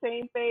through the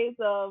same phase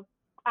of,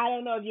 I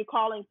don't know if you're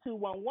calling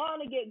 211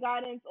 to get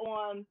guidance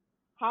on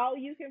how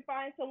you can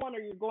find someone, or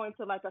you're going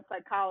to like a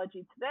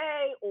Psychology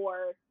Today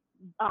or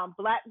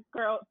Black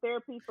Girl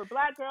Therapy for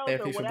Black Girls or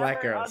Therapy for Black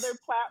whatever other girls.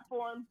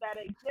 platforms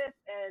that exist.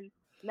 And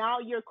now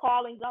you're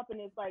calling up and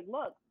it's like,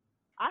 look,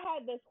 I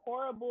had this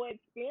horrible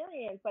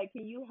experience. Like,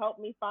 can you help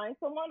me find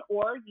someone?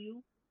 Or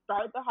you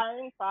start the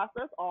hiring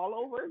process all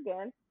over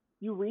again.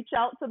 You reach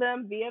out to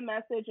them via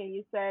message and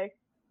you say,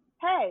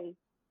 hey,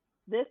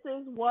 this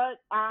is what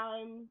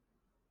I'm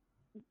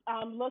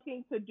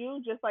looking to do,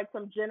 just like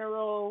some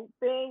general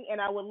thing, and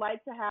I would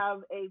like to have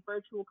a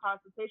virtual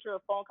consultation or a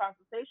phone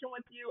consultation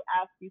with you,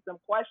 ask you some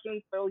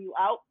questions, fill you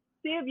out,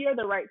 see if you're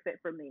the right fit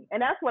for me.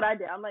 And that's what I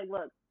did. I'm like,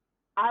 look,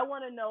 I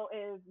want to know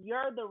if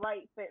you're the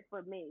right fit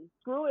for me.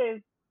 Screw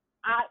if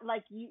I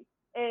like you,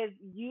 if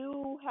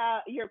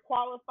you're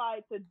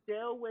qualified to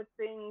deal with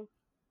things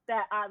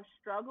that I've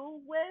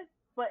struggled with.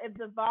 But if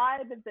the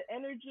vibe, if the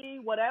energy,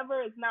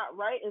 whatever is not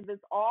right, if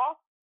it's off,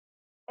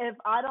 if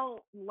I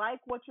don't like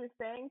what you're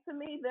saying to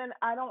me, then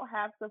I don't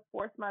have to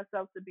force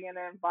myself to be in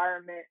an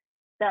environment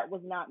that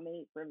was not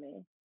made for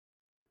me.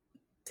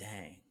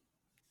 Dang.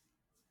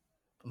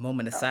 A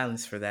moment of So,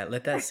 silence for that.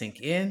 Let that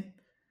sink in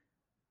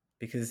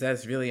because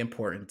that's really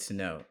important to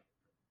know.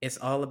 It's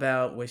all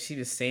about what she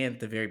was saying at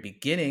the very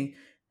beginning,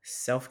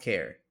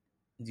 self-care.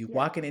 You yes,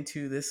 walking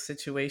into this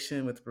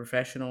situation with a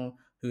professional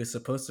who is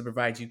supposed to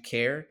provide you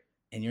care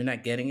and you're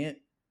not getting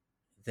it,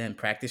 then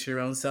practice your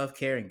own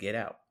self-care and get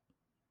out.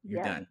 You're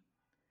yes, done.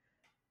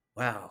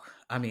 Wow.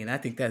 I mean, I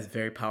think that's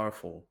very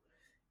powerful.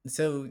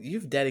 So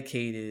you've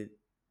dedicated,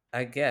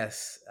 I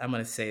guess, I'm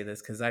going to say this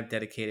because I've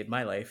dedicated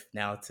my life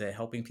now to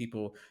helping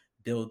people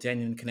build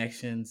genuine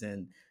connections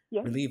and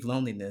yes, relieve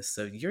loneliness.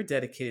 So you're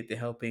dedicated to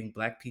helping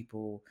Black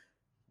people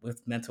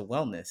with mental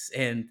wellness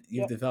and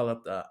you've yes,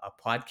 developed a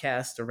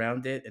podcast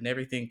around it and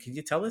everything. Can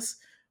you tell us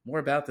more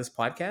about this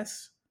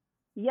podcast?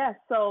 yes.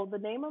 So the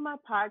name of my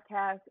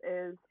podcast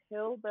is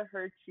Heal the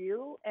Hurt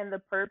You, and the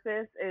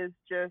purpose is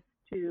just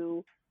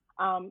to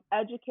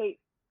educate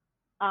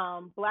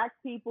Black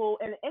people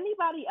and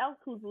anybody else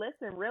who's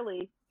listening,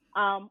 really,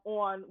 on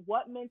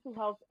what mental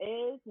health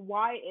is,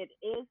 why it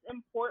is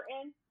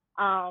important,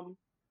 um,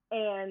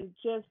 and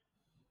just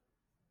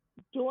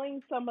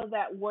doing some of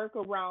that work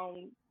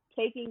around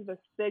taking the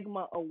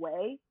stigma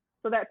away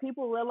so that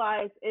people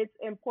realize it's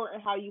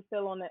important how you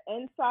feel on the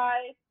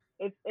inside.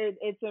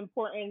 It's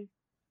important,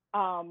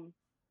 um,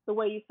 the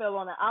way you feel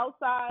on the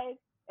outside.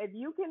 If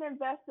you can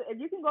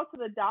go to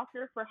the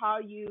doctor for how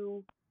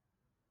you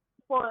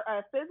for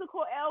a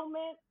physical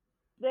ailment,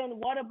 then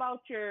what about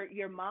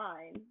your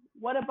mind?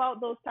 What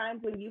about those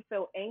times when you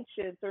feel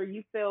anxious or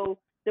you feel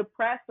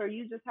depressed or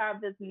you just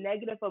have this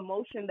negative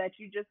emotion that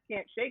you just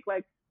can't shake?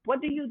 Like,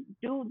 what do you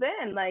do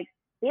then? Like,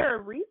 there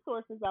are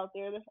resources out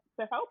there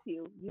to help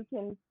you. You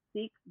can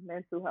seek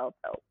mental health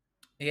help,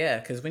 Yeah,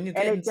 because when you and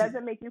get it into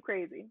doesn't make you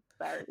crazy.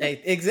 Sorry,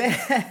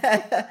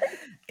 exactly,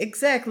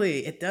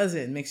 exactly, it doesn't.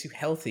 It makes you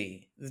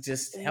healthy. It's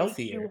just it makes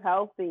you healthier.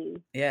 healthy.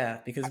 Yeah,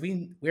 because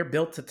we're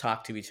built to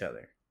talk to each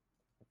other.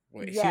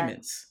 We're Yes,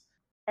 humans.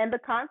 And the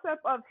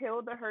concept of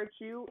heal the hurt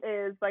you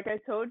is, like I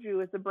told you,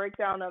 is the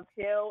breakdown of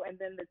heal, and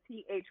then the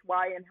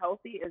THY in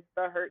healthy is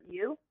the hurt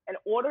you. In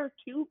order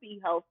to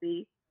be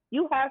healthy,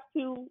 you have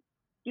to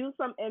do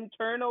some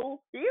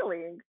internal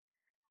healing.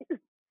 So,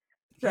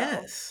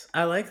 Yes,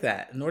 I like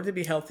that. In order to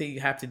be healthy,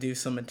 you have to do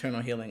some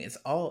internal healing. It's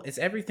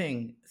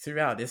everything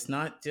throughout. It's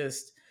not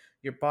just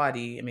your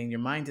body. I mean,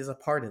 your mind is a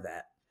part of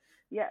that.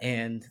 yes,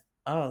 And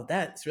oh,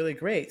 that's really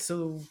great.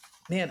 So,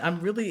 man, I'm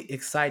really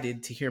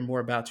excited to hear more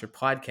about your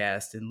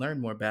podcast and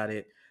learn more about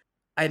it.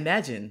 I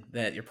imagine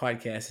that your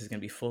podcast is going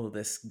to be full of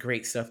this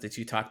great stuff that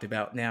you talked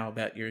about now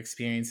about your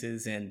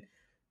experiences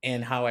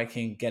and how I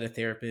can get a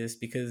therapist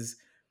because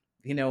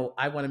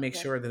I want to make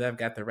yes, sure that I've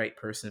got the right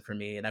person for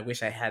me and I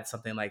wish I had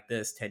something like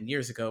this 10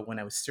 years ago when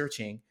I was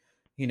searching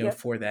yep.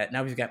 for that.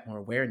 Now we've got more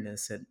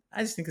awareness and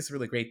I just think it's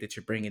really great that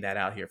you're bringing that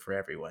out here for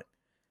everyone.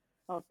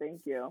 Oh,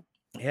 thank you.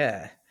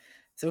 Yeah.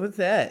 So with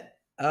that,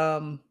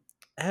 I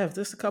have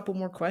just a couple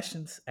more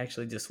questions,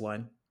 actually just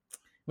one.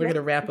 We're going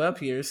Yep. to wrap up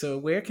here. So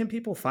where can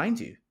people find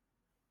you?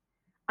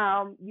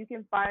 You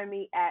can find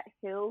me at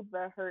Heal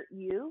the Hurt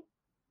You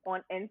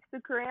on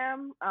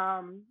Instagram,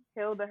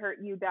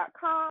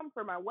 healthehurtyou.com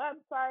for my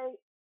website.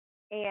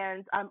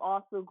 And I'm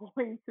also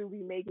going to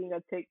be making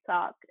a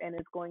TikTok, and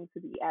it's going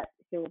to be at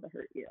Heal the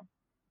Hurt You.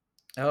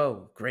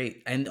 Oh,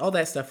 great. And all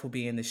that stuff will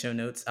be in the show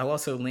notes. I'll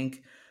also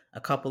link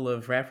a couple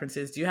of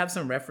references. Do you have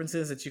some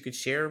references that you could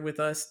share with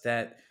us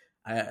that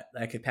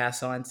I could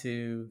pass on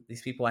to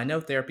these people? I know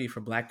Therapy for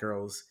Black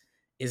Girls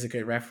is a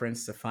good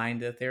reference to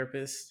find a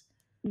therapist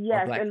or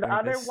Yes, Black and the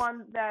other therapist.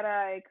 one that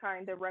I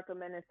kind of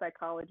recommend is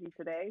Psychology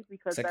Today,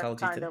 because that's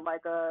Psychology kind Today. of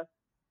like a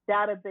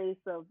database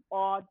of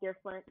all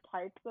different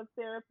types of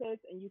therapists,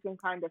 and you can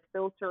kind of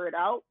filter it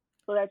out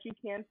so that you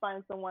can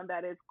find someone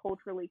that is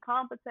culturally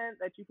competent,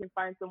 that you can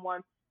find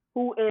someone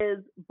who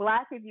is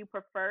Black if you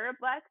prefer a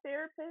Black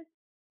therapist.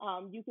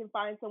 You can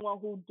find someone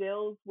who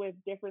deals with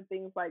different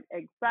things like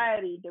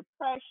anxiety,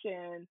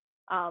 depression,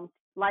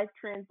 life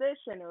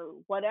transition, or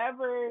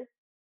whatever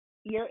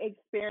your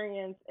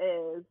experience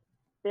is.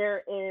 There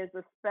is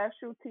a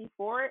specialty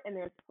for it, and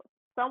there's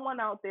someone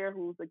out there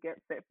who's a good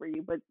fit for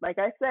you. But like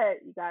I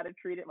said, you got to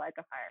treat it like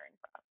a hiring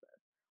process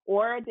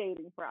or a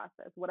dating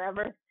process,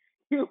 whatever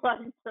you like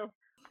to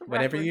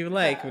Whatever reference you it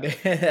like,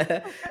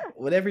 as.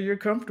 whatever you're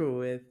comfortable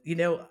with.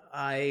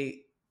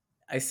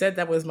 I said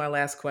that was my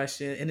last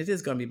question, and it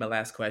is going to be my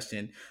last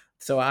question.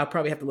 So I'll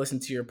probably have to listen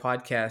to your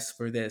podcast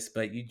for this,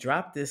 but you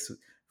dropped this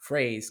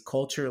phrase,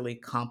 culturally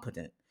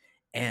competent.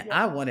 And Yes.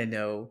 I want to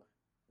know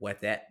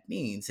what that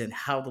means and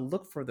how to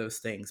look for those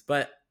things.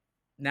 But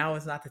now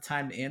is not the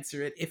time to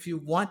answer it. If you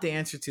want the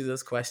answer to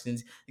those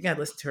questions, you got to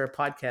listen to her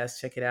podcast.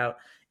 Check it out.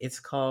 It's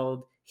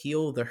called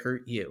Heal the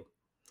Hurt You.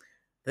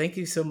 Thank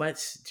you so much,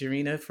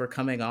 Jarena, for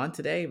coming on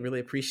today.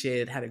 Really appreciate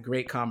it. Had a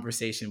great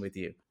conversation with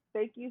you.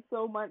 Thank you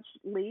so much,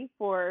 Lee,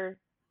 for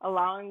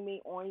allowing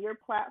me on your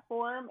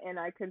platform, and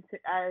I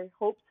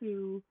hope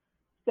to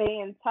stay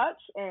in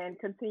touch and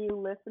continue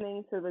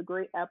listening to the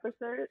great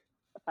episodes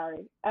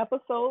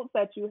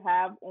that you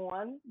have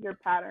on your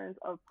Patterns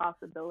of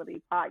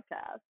Possibility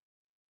podcast.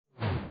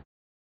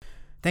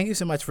 Thank you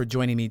so much for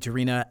joining me,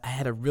 Jarena. I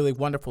had a really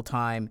wonderful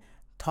time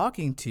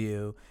talking to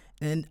you,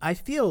 and I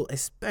feel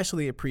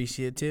especially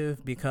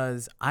appreciative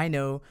because I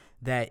know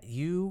that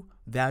you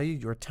value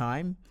your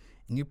time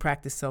and you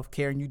practice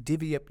self-care and you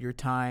divvy up your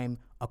time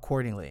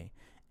accordingly.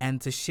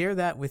 And to share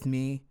that with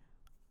me,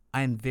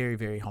 I am very,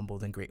 very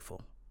humbled and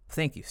grateful.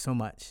 Thank you so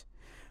much.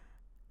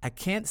 I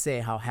can't say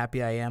how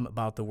happy I am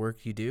about the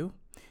work you do,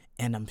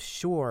 and I'm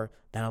sure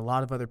that a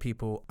lot of other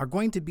people are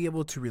going to be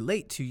able to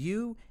relate to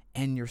you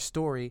and your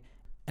story,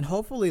 and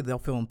hopefully they'll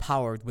feel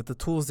empowered with the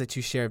tools that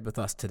you shared with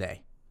us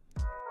today.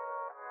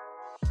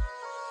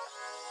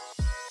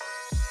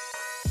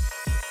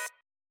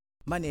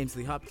 My name's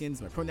Lee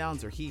Hopkins, my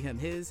pronouns are he, him,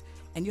 his,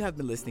 and you have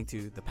been listening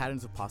to the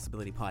Patterns of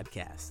Possibility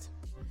podcast.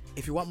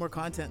 If you want more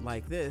content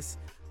like this,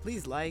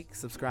 please like,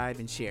 subscribe,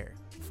 and share.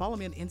 Follow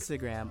me on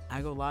Instagram.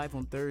 I go live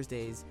on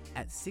Thursdays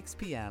at 6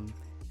 p.m.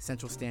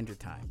 Central Standard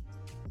Time.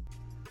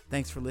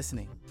 Thanks for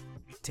listening.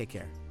 Take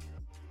care.